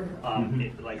carry gear,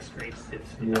 it like scrapes.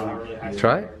 It's Yeah. not really high.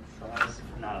 Try it. So I was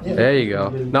not. Yeah. There you go.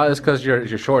 No, it's because your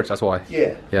shorts. That's why.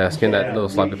 yeah. Yeah, skin that Yeah. little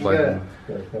sloppy You play. gotta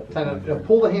kind of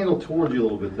pull the handle towards you a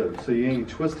little bit though, so you ain't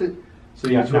twist it. So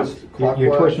you Yeah, no, twist you're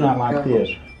clockwise. twisting out like this.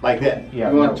 Like that.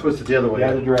 Yeah, You want no, to twist it the other way. the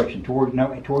other direction, towards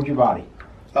your body.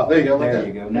 Oh, there you go. Like There that.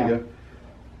 you go. There you Now- go.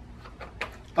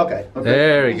 Okay.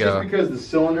 There we It's go. Just because the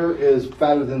cylinder is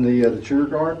fatter than the trigger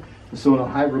guard, So in a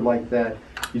hybrid like that,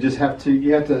 you have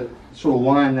to sort of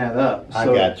line that up. I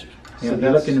So, got you. Yeah, So if you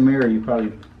look in the mirror, you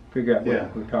probably figure out Yeah.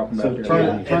 what we're talking So about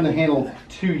there. turn the handle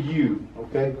to you,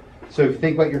 okay? So if you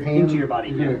think about your hand. Into your body,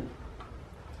 you're yeah.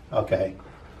 gonna- Okay.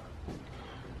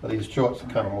 Well, these shorts are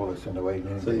kind of more in the way.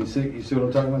 So you see what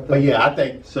I'm talking about? But yeah, I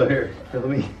think So here, let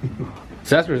me.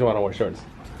 So that's the reason why I don't wear shorts.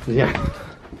 Yeah.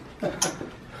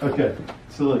 Okay.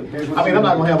 So look, here's what I mean, you're I'm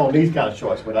not gonna gonna have on these kind of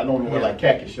shorts, but I normally wear like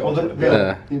khaki Well, shorts with a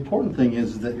belt. the important thing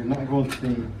is that you're not going to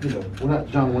be, we're not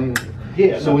John Wayne.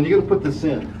 Yeah, So no. when you're going to put this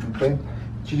in, okay,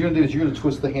 what you're going to do is you're going to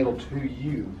twist the handle to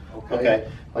you, okay? Okay.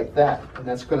 Like that. And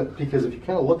that's going to, because if you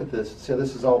kind of look at this, see how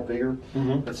this is all bigger?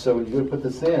 Mhm. And so when you're going to put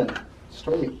this in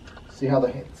straight, see how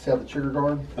the trigger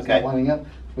guard is Okay. lining up?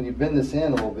 When you bend this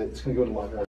in a little bit, it's going to go to a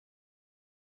lot more.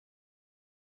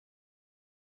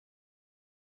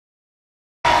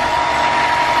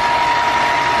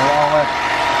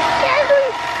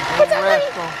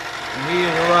 Rascal. And he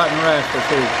is a rotten rascal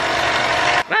too.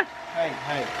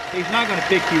 Hey, he's not going to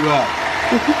pick you up.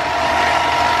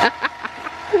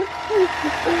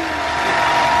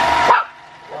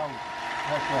 Oh,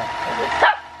 that's right.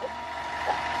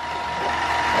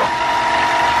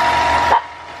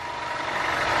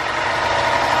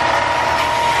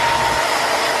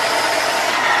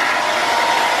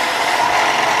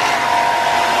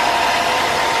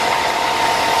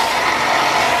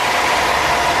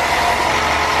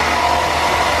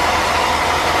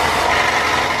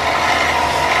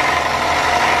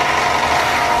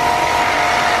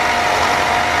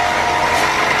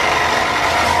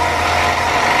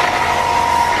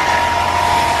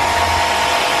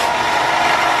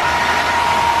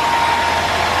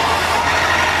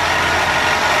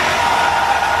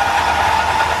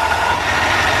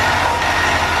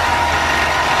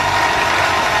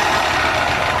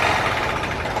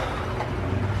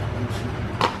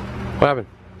 What happened?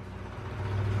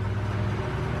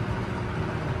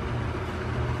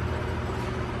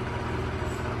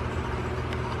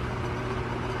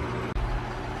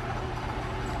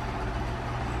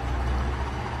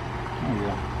 Oh,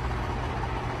 yeah.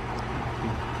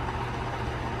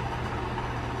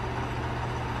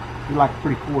 You like a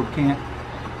pretty forward Kent?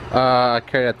 I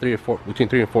carry that between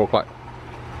 3 and 4 o'clock.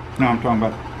 No, I'm talking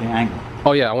about the angle.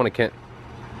 Oh yeah, I want a Kent.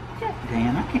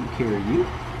 Dan, I can't carry you.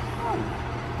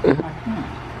 No, I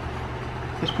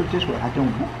can't. Let's put it this way, I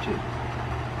don't want to.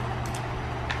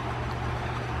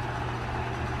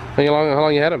 How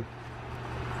long you had him?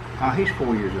 He's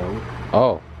 4 years old.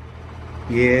 Oh,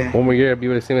 Yeah. one more year, I'd be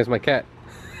the same as my cat.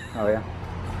 Oh, yeah.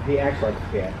 He acts like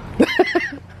a cat.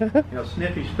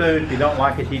 Sniff his food. If you don't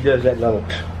like it, he does that little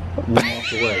and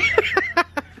walks away.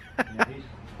 He's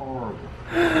horrible.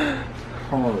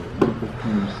 Horrible.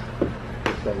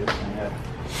 Set this thing up.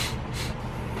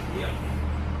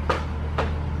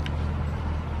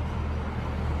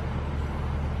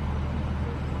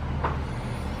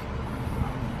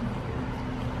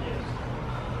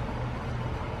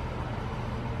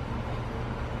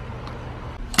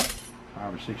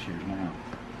 Five or 6 years now.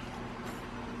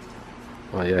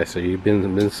 Oh yeah, so you've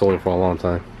been sewing for a long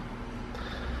time.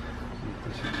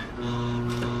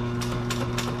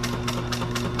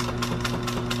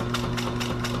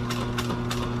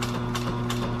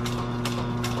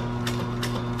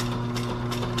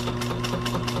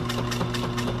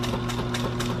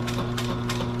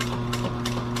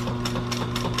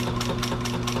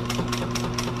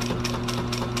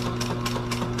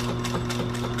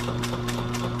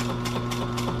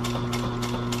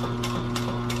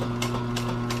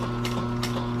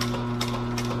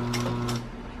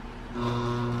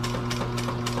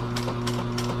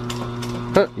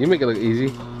 Huh, you make it look easy.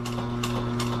 Well,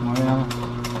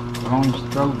 I've only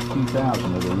thrown a few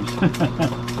thousand of these.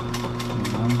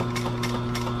 You know?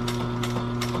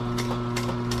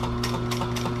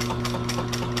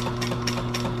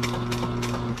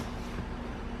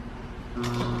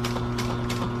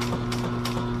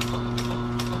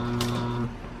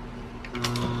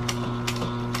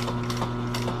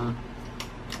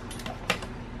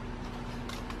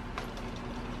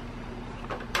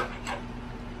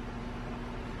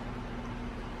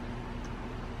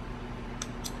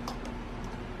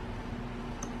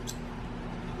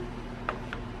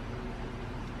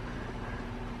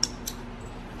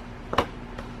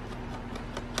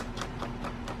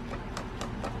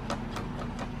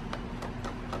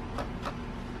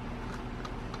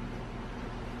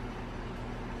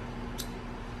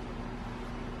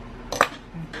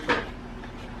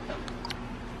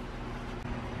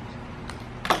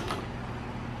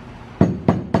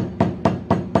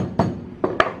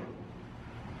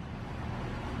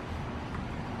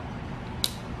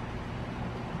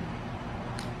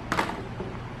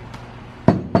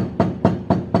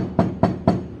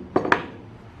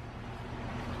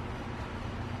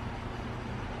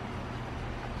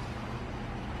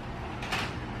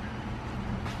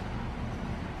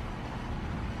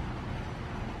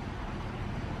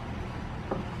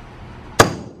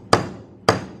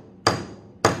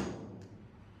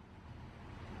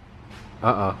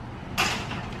 Uh-oh.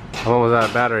 How long was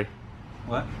that battery?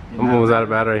 What? How long was that a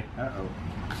battery? Uh-oh.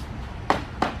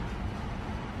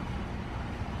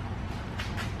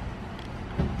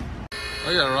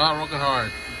 Oh yeah, Rob, working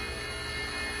hard.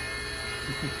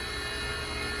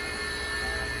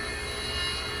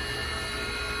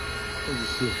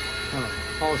 Just kind of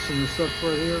polishing this up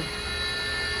right here.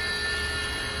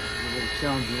 A little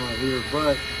challenging right here,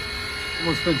 but I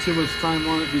won't spend too much time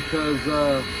on it because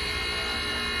I'm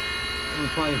gonna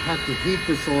probably have to heat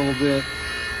this a little bit.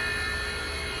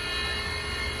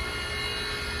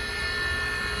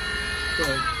 So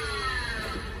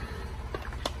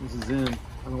this is in.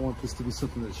 I don't want this to be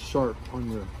something that's sharp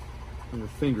on your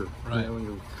finger, right? You know, when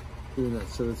you're doing that.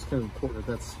 So it's kind of important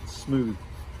that that's smooth.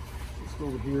 Let's go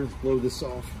over here and blow this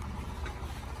off.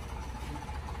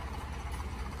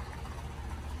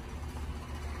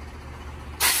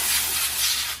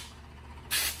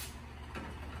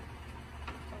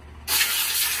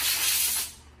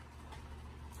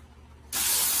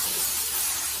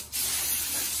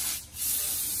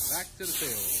 Back to the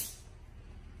field.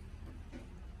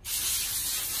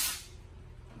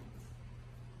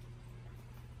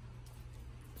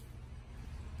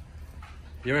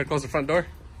 You ready to close the front door?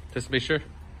 Just to be sure.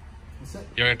 What's that?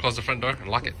 You ready to close the front door and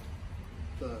lock it?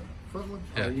 The front one?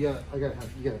 Yeah. Oh, you gotta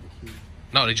have the key.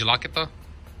 No, did you lock it though?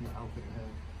 No, I don't think I have.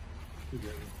 Do that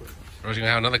real quick. Or was you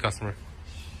gonna have another customer?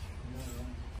 No.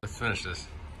 Let's finish this.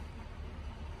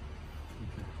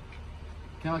 Okay.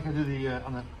 Kind of like I did the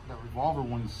on that revolver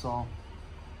one you saw.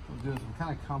 I'm doing. I'm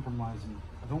kind of compromising.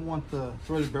 I don't want the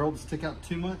threaded barrel to stick out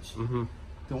too much. Mm-hmm.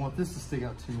 Don't want this to stick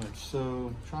out too much. So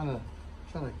I'm trying to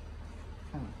kind of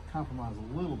compromise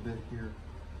a little bit here.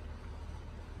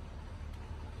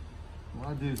 What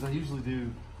I do is I usually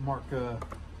do mark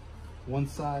one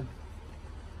side.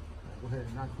 Go ahead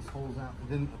and knock these holes out, and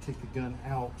then I take the gun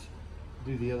out,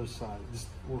 do the other side. It just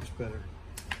works better.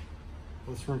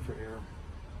 Less room for error.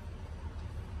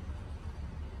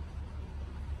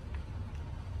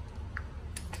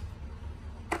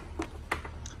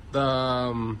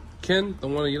 The Ken, the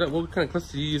one you know, what kind of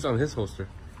clips do you use on his holster?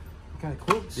 What kind of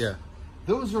clips? Yeah.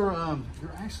 Those are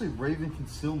they're actually Raven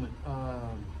concealment.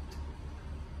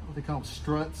 What they call them,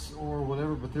 struts or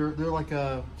whatever, but they're like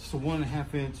just a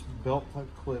 1.5 inch belt type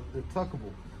clip. They're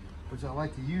tuckable, which I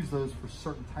like to use those for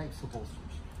certain types of holsters.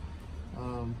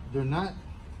 They're not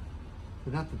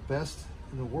the best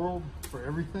in the world for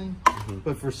everything,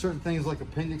 but for certain things like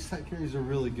appendix type carries, they're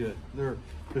really good. They're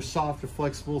soft, they're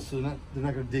flexible, so they're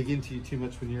not going to dig into you too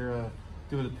much when you're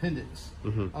doing appendix.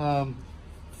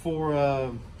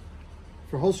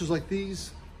 For holsters like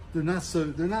these, they're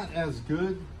not as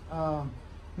good.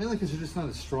 Mainly because they're just not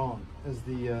as strong as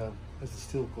the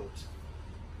steel clips.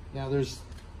 Now there's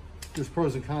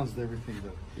pros and cons to everything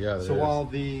though. Yeah. So while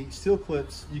the steel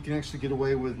clips, you can actually get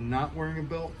away with not wearing a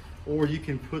belt, or you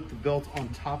can put the belt on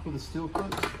top of the steel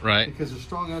clips, right? Because they're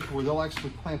strong enough where they'll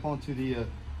actually clamp onto the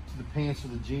pants or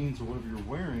the jeans or whatever you're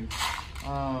wearing.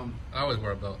 I always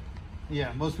wear a belt.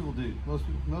 Yeah, most people do. Most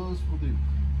people do.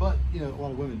 But you know, a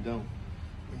lot of women don't.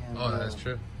 And, oh, that's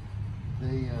true.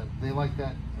 They like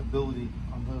that ability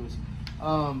on those.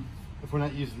 If we're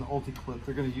not using the ulti clip,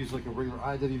 they're going to use like a regular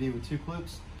IWD with 2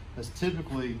 clips. That's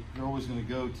typically they're always going to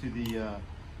go to the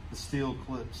steel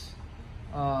clips.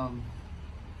 But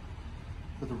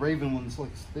the Raven ones,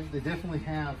 like they definitely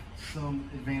have some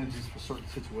advantages for certain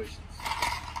situations.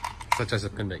 Such as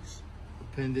appendix.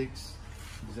 Appendix,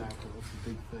 exactly. That's the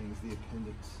big thing, is the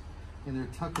appendix, and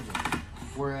they're tuckable.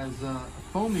 Whereas a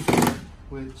foamy clip,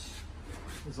 which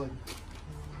is like.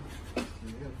 I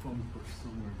got a foam clip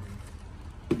somewhere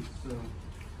here. So,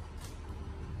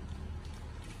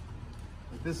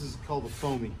 like this is called the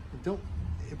foamy.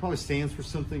 It probably stands for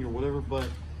something or whatever, but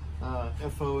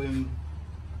FOMI,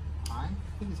 I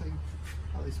think is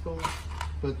how they spell it.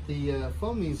 But the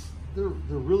foamies, they're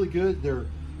really good.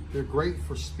 They're great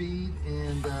for speed,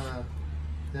 and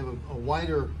they have a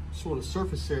wider sort of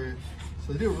surface area,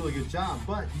 so they do a really good job.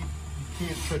 But you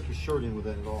can't tuck your shirt in with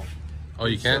that at all. Oh,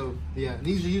 you can't? So, yeah, and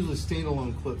these are usually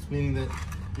standalone clips, meaning that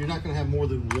you're not going to have more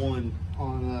than one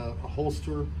on a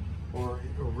holster or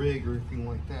a rig or anything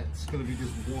like that. It's going to be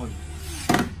just one.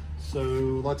 So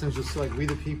a lot of times, just like We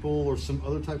the People or some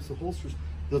other types of holsters,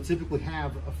 they'll typically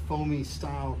have a foamy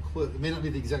style clip. It may not be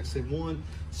the exact same one.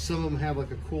 Some of them have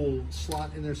like a cool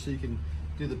slot in there so you can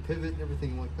do the pivot and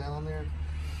everything like that on there.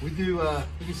 We do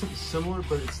something similar,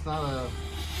 but it's not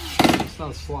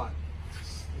a slot.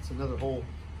 It's another hole,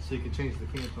 so you can change the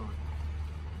cant on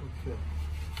it. Okay.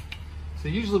 So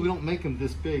usually we don't make them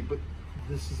this big, but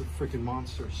this is a freaking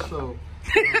monster. So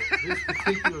this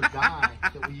particular die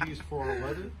that we use for our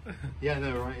leather, yeah, I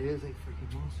know, right? It is a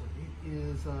freaking monster.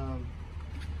 is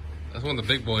That's one of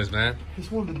the big boys, man.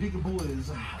 it's one of the bigger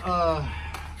boys.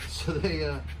 So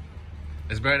they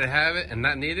It's better to have it and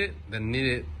not need it than need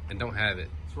it and don't have it.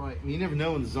 that's right. And you never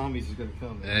know when the zombies is going to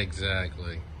come. Man.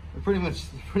 Exactly. They pretty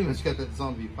much got that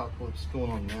zombie apocalypse going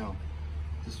on now.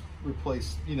 Just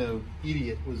replace, you know,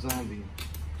 idiot with zombie.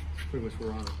 That's pretty much where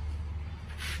we're on it.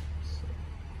 So.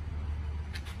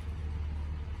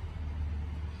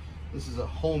 This is a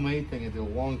homemade thing I did a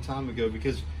long time ago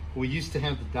because we used to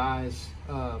have the dyes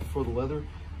for the leather.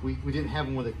 We didn't have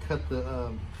them where they cut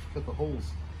the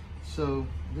holes. So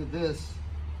did this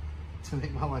to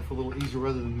make my life a little easier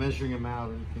rather than measuring them out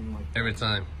or anything like that. Every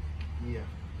time. Yeah.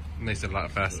 Makes it a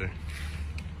lot faster.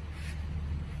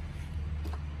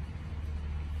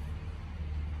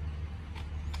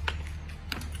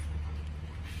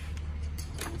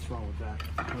 What's wrong with that?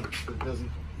 It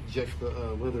doesn't eject the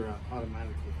leather out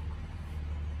automatically.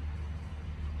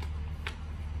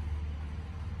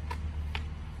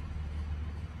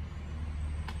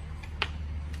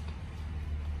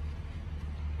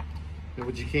 And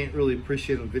what you can't really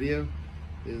appreciate on video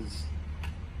is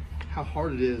how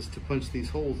hard it is to punch these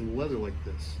holes in leather like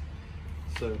this.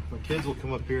 So my kids will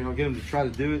come up here and I'll get them to try to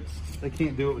do it. They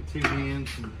can't do it with 2 hands.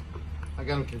 And I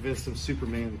got them convinced I'm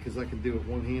Superman because I can do it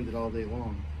one-handed all day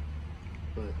long.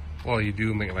 But well, you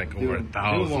do make like over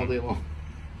 1,000. Do them all day long.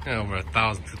 Yeah, over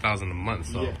 1,000, 2,000 a month.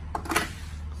 So. Yeah.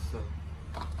 So,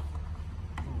 all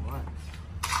right.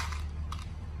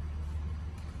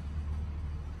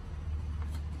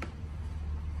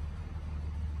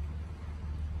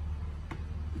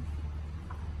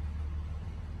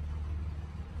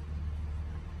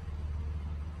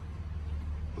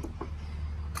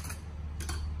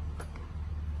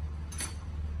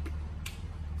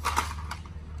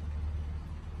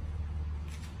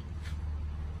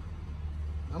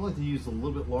 I like to use a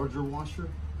little bit larger washer.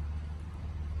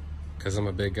 Because I'm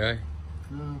a big guy?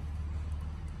 No.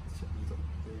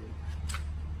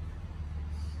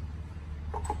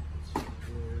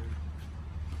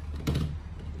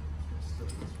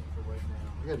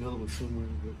 I got another one somewhere,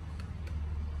 but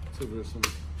it's over there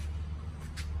somewhere.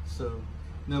 So,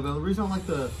 no, but the reason I like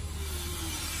the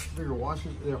bigger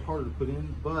washers, they're harder to put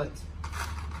in, but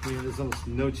I mean, there's almost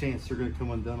no chance they're going to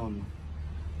come undone on me.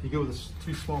 If you go with a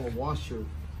too small a washer,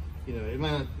 you know, it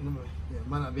might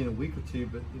not be in a week or two,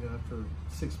 but you know, after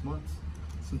 6 months,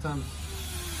 sometimes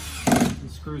the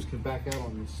screws can back out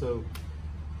on you. So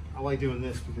I like doing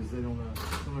this because they don't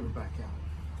ever back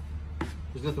out.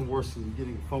 There's nothing worse than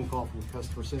getting a phone call from a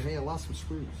customer saying, "Hey, I lost some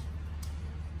screws."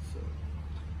 So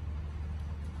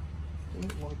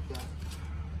don't like that.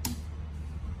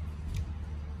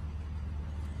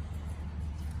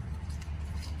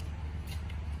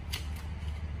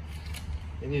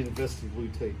 I need to invest in blue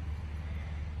tape.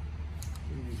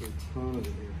 Use a ton of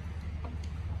it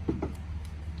here.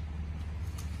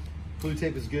 Blue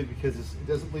tape is good because it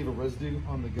doesn't leave a residue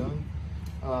on the gun.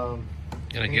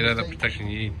 Gotta get out of the protection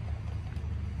you need.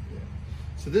 Yeah.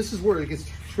 So this is where it gets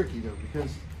tricky though,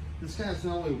 because this guy's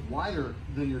not only wider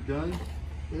than your gun,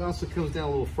 it also comes down a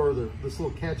little further. This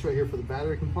little catch right here for the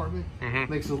battery compartment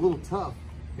makes it a little tough.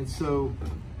 And so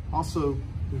also,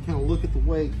 you kind of look at the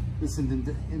way this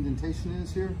indentation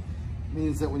is here. It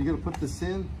means that when you're going to put this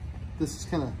in, this is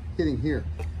kind of hitting here.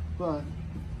 But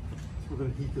we're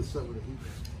going to heat this up with a heat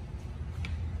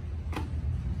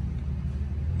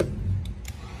gun.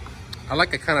 I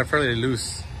like it kind of fairly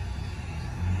loose.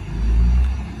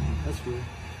 That's good.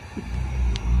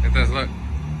 It does look.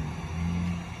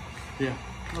 Yeah.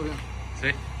 Okay.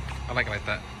 See? I like it like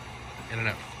that. In and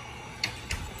out.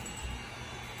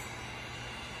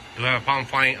 Do I have a problem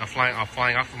flying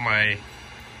off of my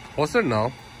holster?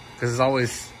 No, because it's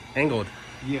always angled.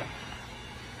 Yeah.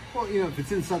 Well, you know, if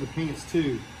it's inside the pants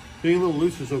too, being a little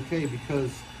looser is okay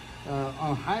because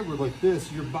on a hybrid like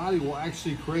this, your body will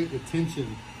actually create the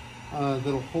tension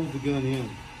that'll hold the gun in.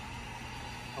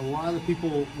 A lot of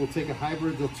people will take a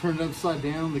hybrid, they'll turn it upside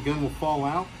down, the gun will fall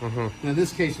out. Now in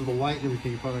this case with the light and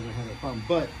everything, you're probably not gonna have that problem.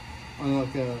 But on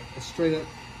like a straight up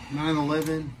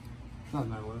 911, not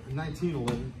 911,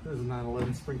 1911, there's a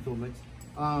 911 Springfield mix.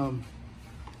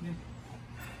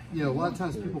 You know, a lot of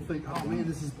times people think, oh man,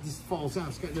 this falls out,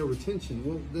 it's got no retention.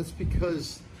 Well, that's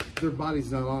because their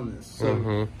body's not on this.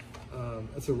 So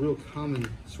that's a real common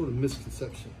sort of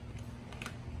misconception.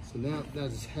 So now I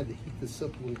just had to heat this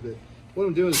up a little bit. What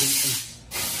I'm doing is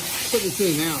I'm putting this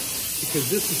in and out because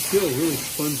this is still really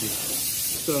spongy.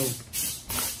 So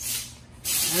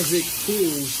as it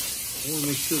cools, I want to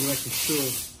make sure that I can still,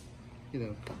 you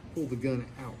know, pull the gun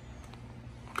out.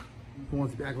 I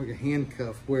want it to act like a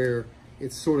handcuff where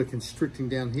it's sort of constricting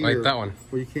down here. Like that one.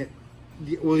 Where you can't,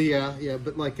 Well, yeah,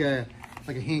 but like a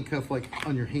handcuff, like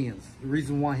on your hands. The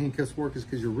reason why handcuffs work is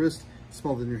because your wrist is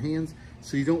smaller than your hands,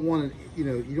 so you don't want you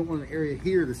don't want an area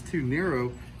here that's too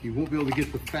narrow. You won't be able to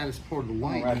get the fattest part of the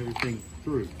light and everything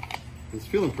through. It's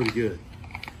feeling pretty good.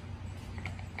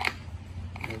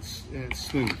 And it's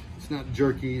smooth. It's not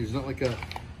jerky. There's not like a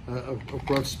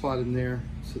rough spot in there.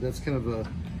 So that's kind of a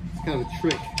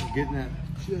trick of getting that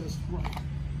just right.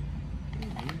 Oh,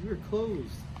 we're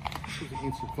closed. We can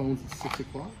answer phones at 6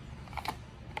 o'clock.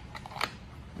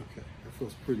 Okay, that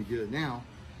feels pretty good. Now,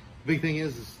 the big thing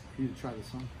is for you to try this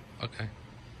on. Okay.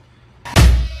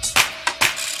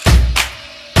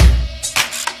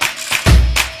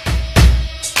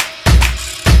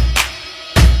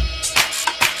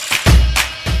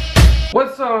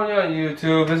 What's on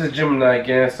YouTube? This is Gemini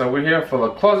again. So we're here for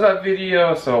the closeout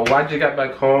video. So I just got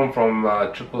back home from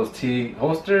Triple T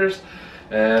holsters,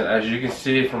 and as you can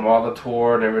see from all the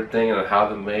tour and everything and how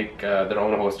to make their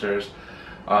own holsters,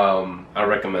 I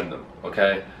recommend them.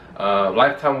 Okay,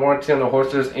 lifetime warranty on the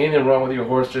holsters. Anything wrong with your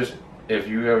holsters, if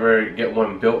you ever get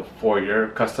one built for your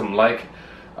custom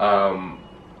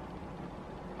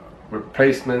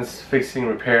replacements, fixing,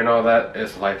 repair, and all that,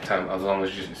 it's lifetime as long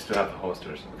as you still have the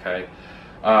holsters. Okay,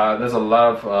 there's a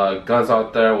lot of guns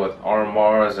out there with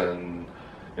RMRs and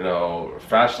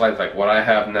flashlights like what I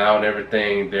have now and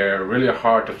everything. They're really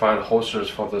hard to find holsters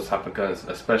for those type of guns,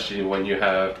 especially when you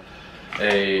have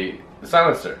a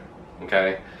silencer.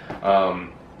 Okay,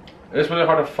 it's really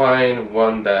hard to find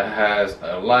one that has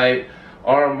a light,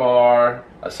 RMR,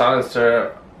 a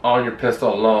silencer on your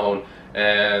pistol alone,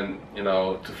 and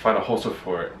to find a holster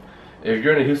for it. If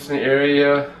you're in the Houston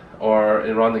area or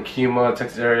around the Kemah,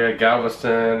 Texas area,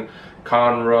 Galveston,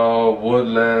 Conroe,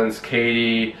 Woodlands,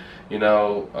 Katy,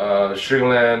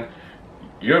 Sugarland,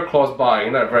 you're close by.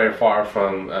 You're not very far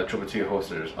from Triple T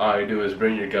holsters. All you do is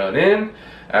bring your gun in,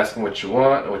 ask them what you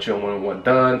want, what you want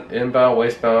done, inbound,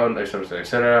 waistbound, etc.,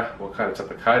 etc. What kind of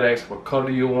type of kydex, what color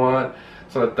you want,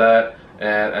 something like that.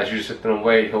 And as you sit there and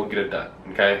wait, he'll get it done.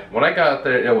 Okay. When I got out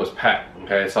there, it was packed.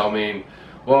 Okay. So I mean,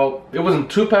 well, it wasn't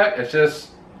too packed. It's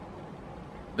just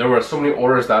there were so many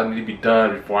orders that needed to be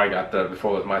done before I got there,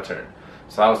 before it was my turn.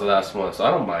 So I was the last one. So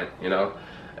I don't mind,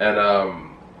 And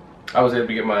I was able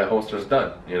to get my holsters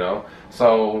done,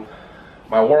 So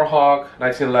my Warhawk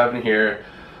 1911 here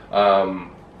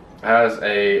has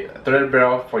a threaded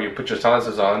barrel for you to put your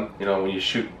silencers on. When you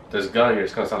shoot this gun here,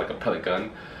 it's gonna sound like a pellet gun.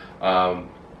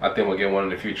 I think we'll get one in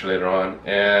the future later on.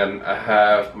 And I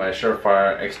have my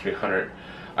Surefire X300.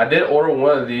 I did order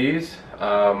one of these.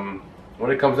 When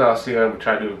it comes out, I'll see if I'm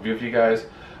trying to do a review for you guys.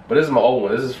 But this is my old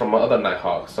one. This is from my other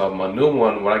Nighthawk. So my new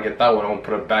one, when I get that one, I'm gonna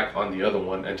put it back on the other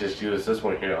one and just use this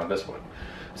one here on this one.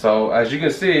 So as you can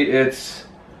see, it's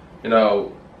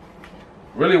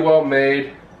really well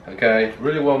made. Okay,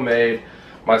 really well made.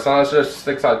 My silencer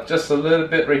sticks out just a little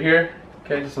bit right here.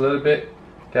 Okay, just a little bit.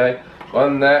 Okay, other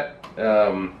than that,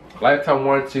 lifetime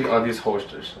warranty on these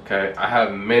holsters. Okay, I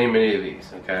have many of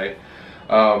these. Okay,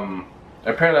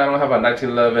 apparently I don't have a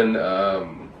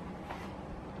 1911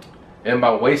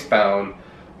 inbound waistbound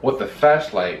with the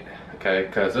flashlight. Okay,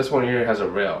 because this one here has a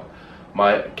rail.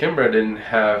 My Kemah didn't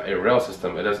have a rail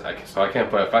system. It does, so I can't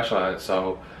put a flashlight on it.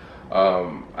 So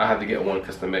I had to get one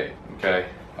custom made. Okay,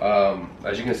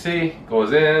 as you can see,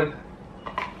 goes in,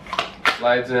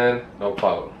 slides in, no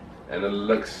problem, and it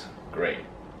looks great.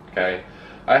 Okay,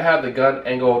 I have the gun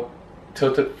angle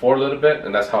tilted forward a little bit,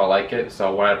 and that's how I like it.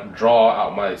 So when I draw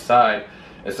out my side,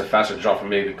 it's a faster draw for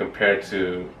me to compare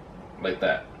to like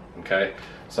that. Okay,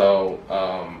 so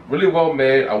really well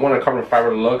made. I want a carbon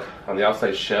fiber look on the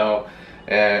outside shell,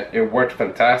 and it worked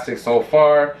fantastic so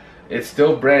far. It's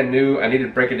still brand new. I need to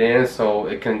break it in so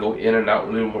it can go in and out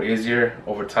a little more easier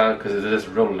over time, because it is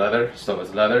real leather. So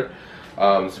it's leather.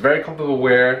 It's very comfortable to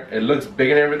wear. It looks big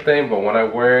and everything, but when I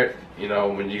wear it,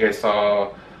 when you guys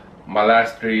saw my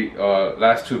last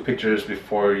two pictures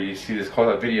before you see this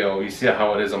closeout video, you see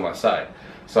how it is on my side.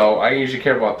 So I usually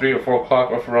carry about 3 or 4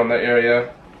 o'clock or around that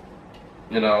area,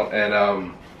 and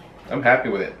I'm happy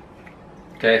with it.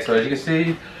 Okay, so as you can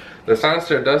see, the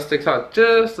silencer does stick out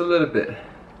just a little bit,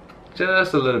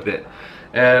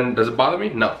 And does it bother me?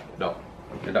 No,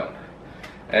 it don't.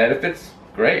 And it fits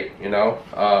great.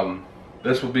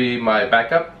 This will be my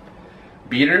backup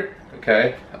beater.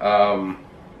 Okay,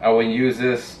 I will use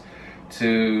this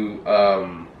to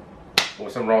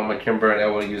with something wrong with my Kemah, and I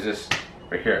will use this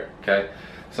right here. Okay,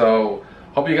 so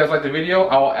hope you guys like the video.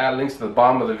 I will add links to the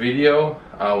bottom of the video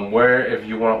where, if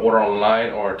you want to order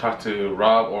online or talk to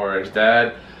Rob or his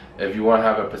dad, if you want to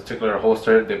have a particular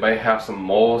holster, they might have some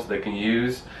molds they can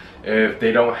use. If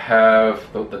they don't have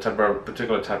the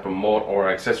particular type of mold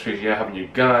or accessories you have in your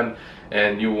gun,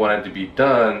 and you want it to be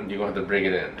done, you're going to have to bring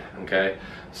it in, okay?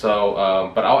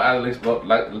 So, but I'll add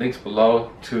links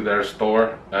below to their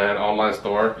store and online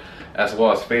store, as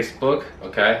well as Facebook,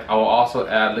 okay? I will also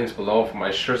add links below for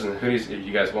my shirts and hoodies if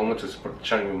you guys want me to support the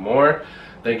channel more.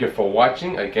 Thank you for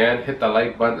watching. Again, hit that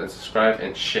like button and subscribe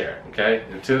and share, okay?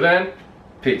 Until then,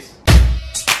 peace.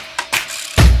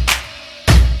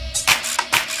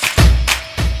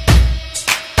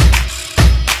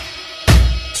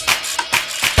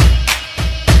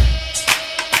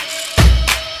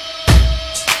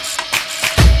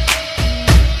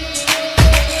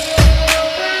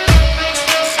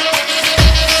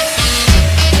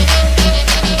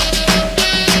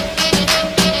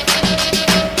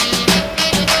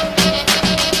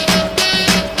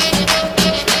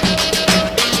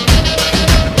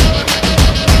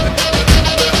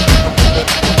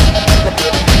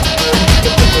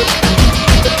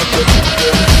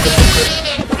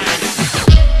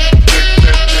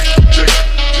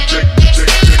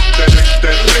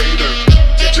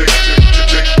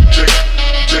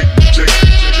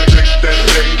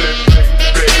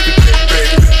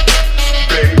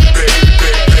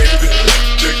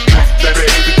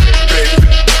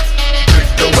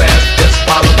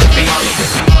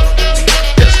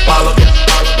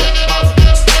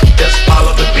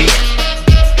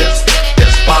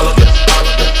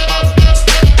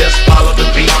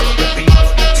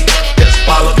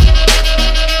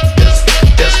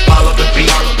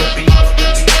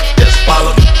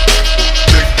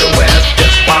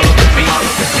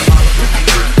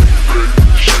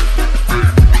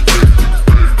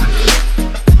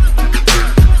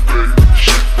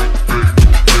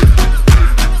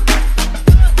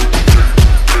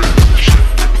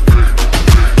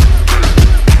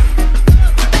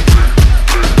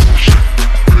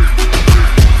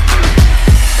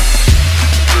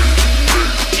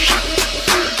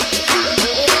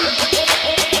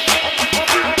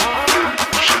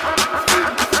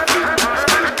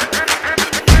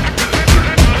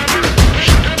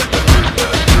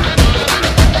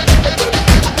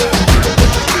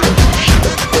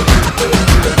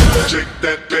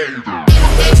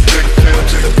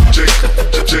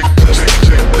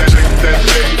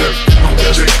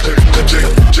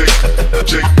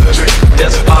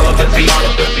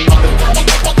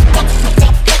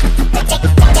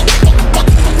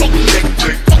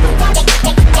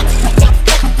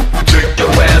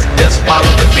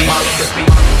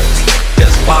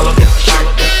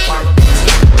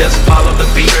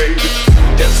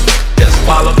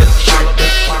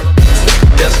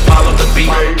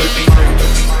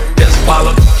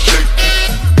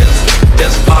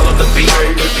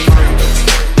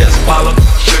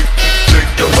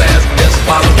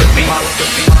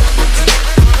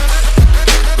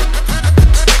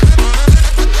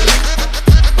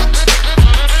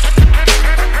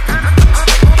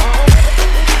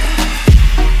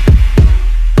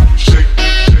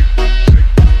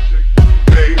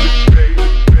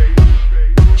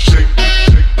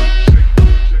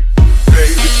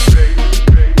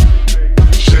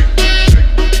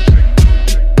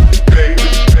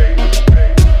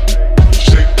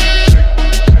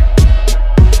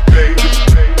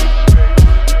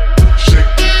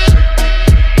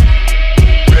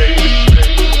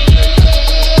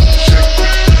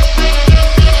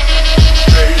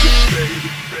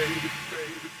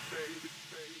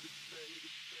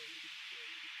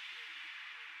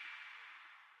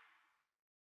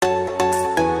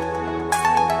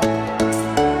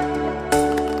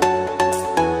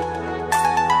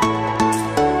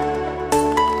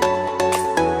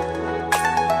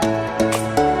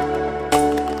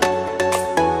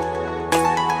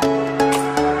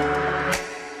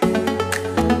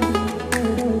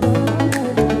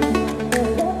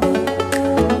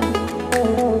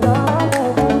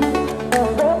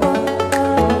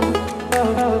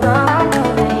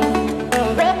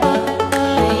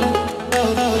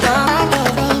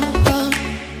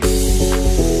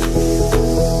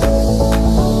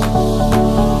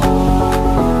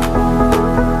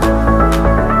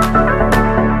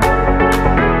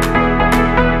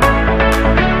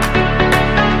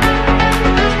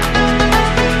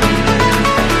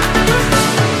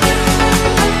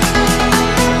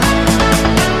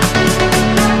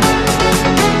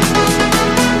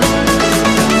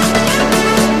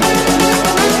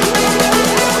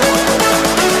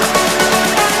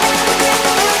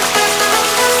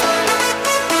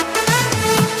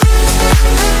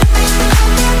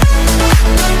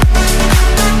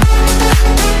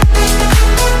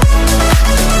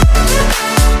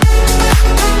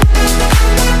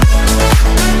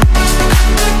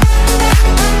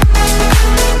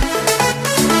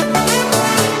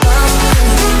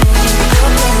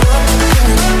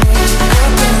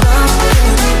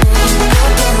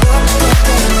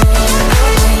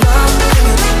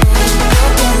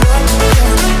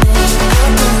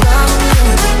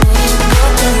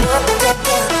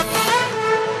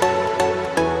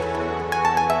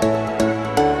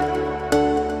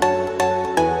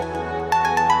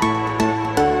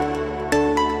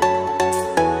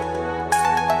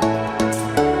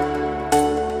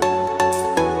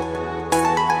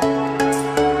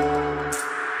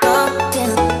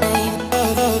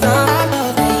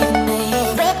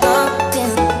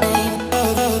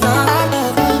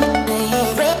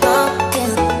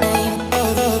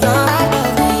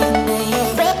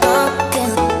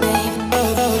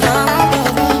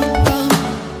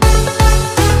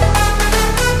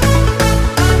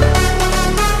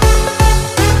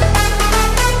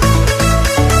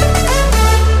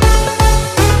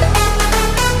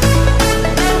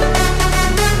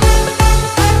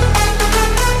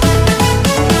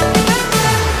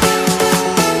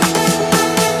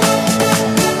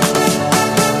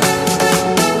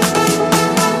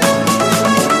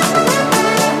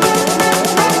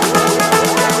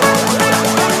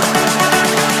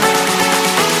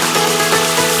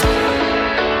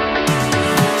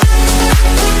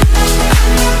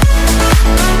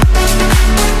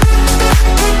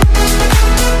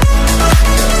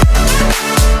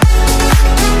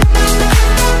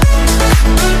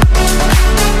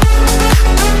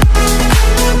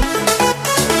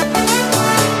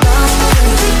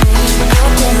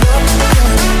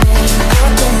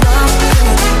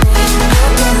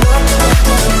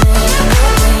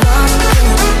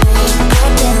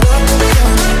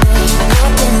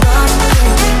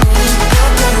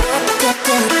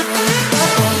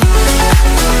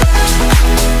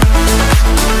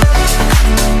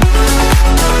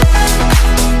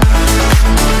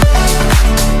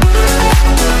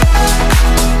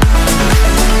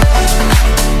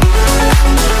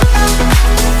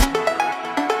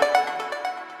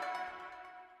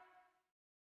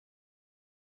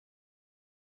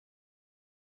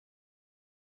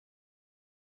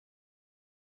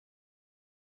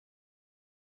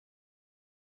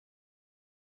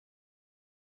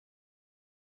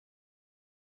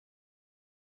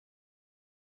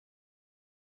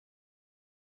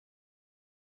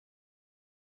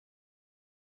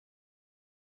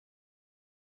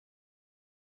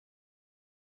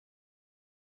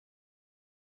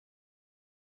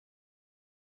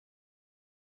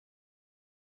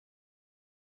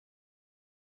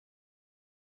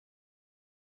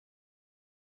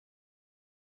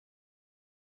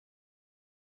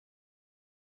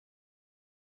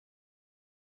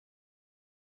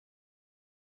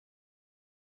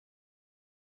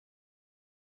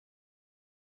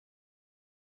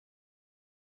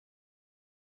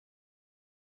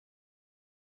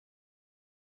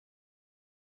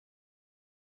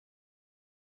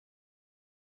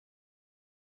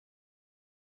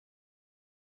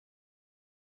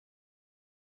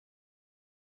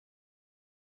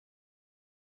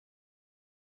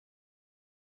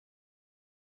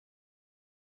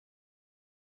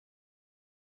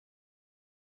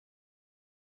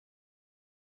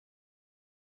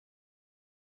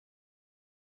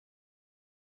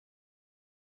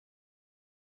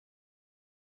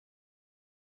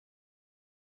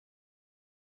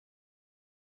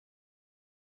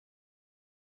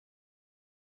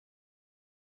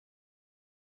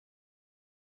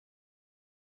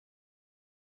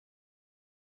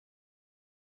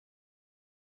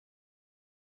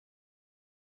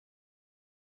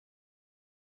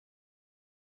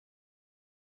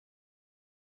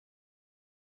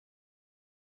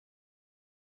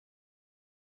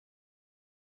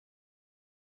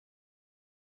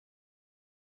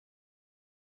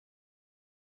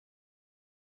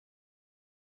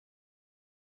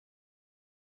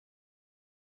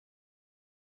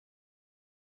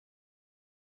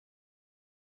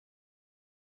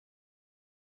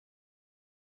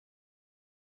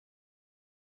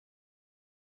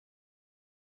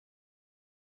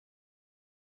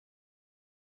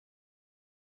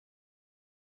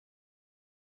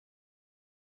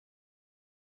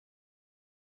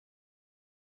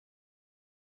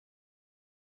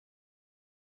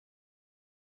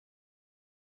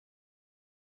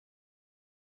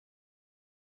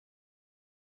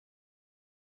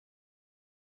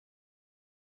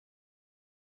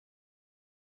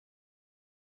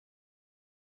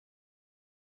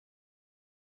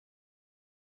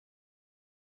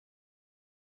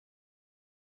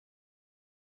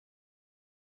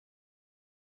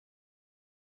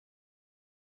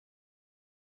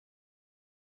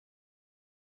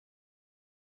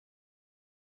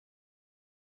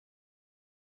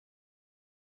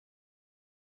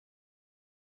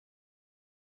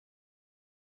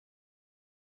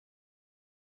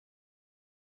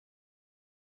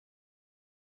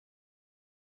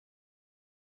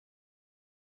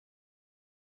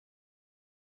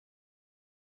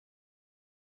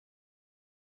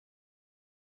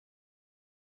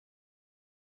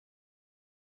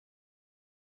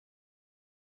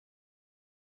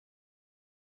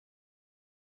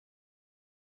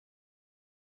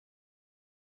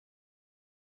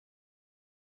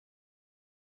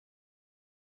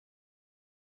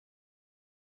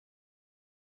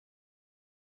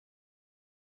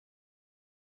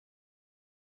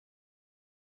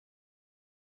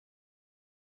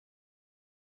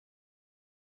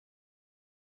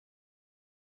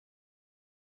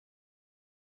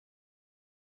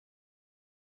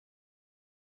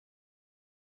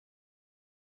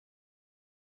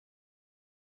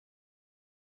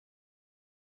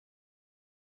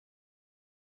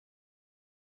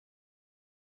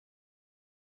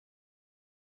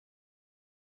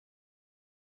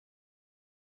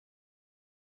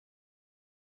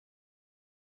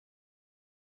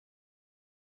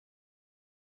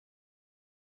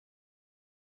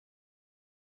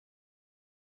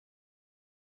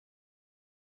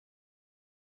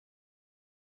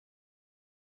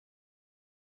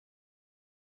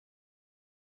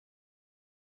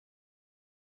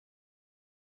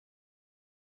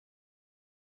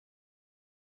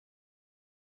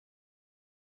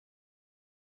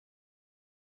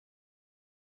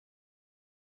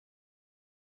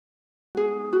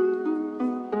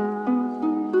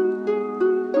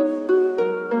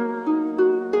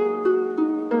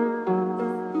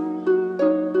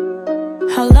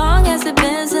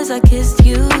 I kissed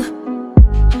you.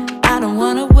 I don't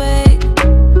wanna wait.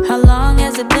 How long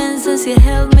has it been since you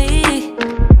held me?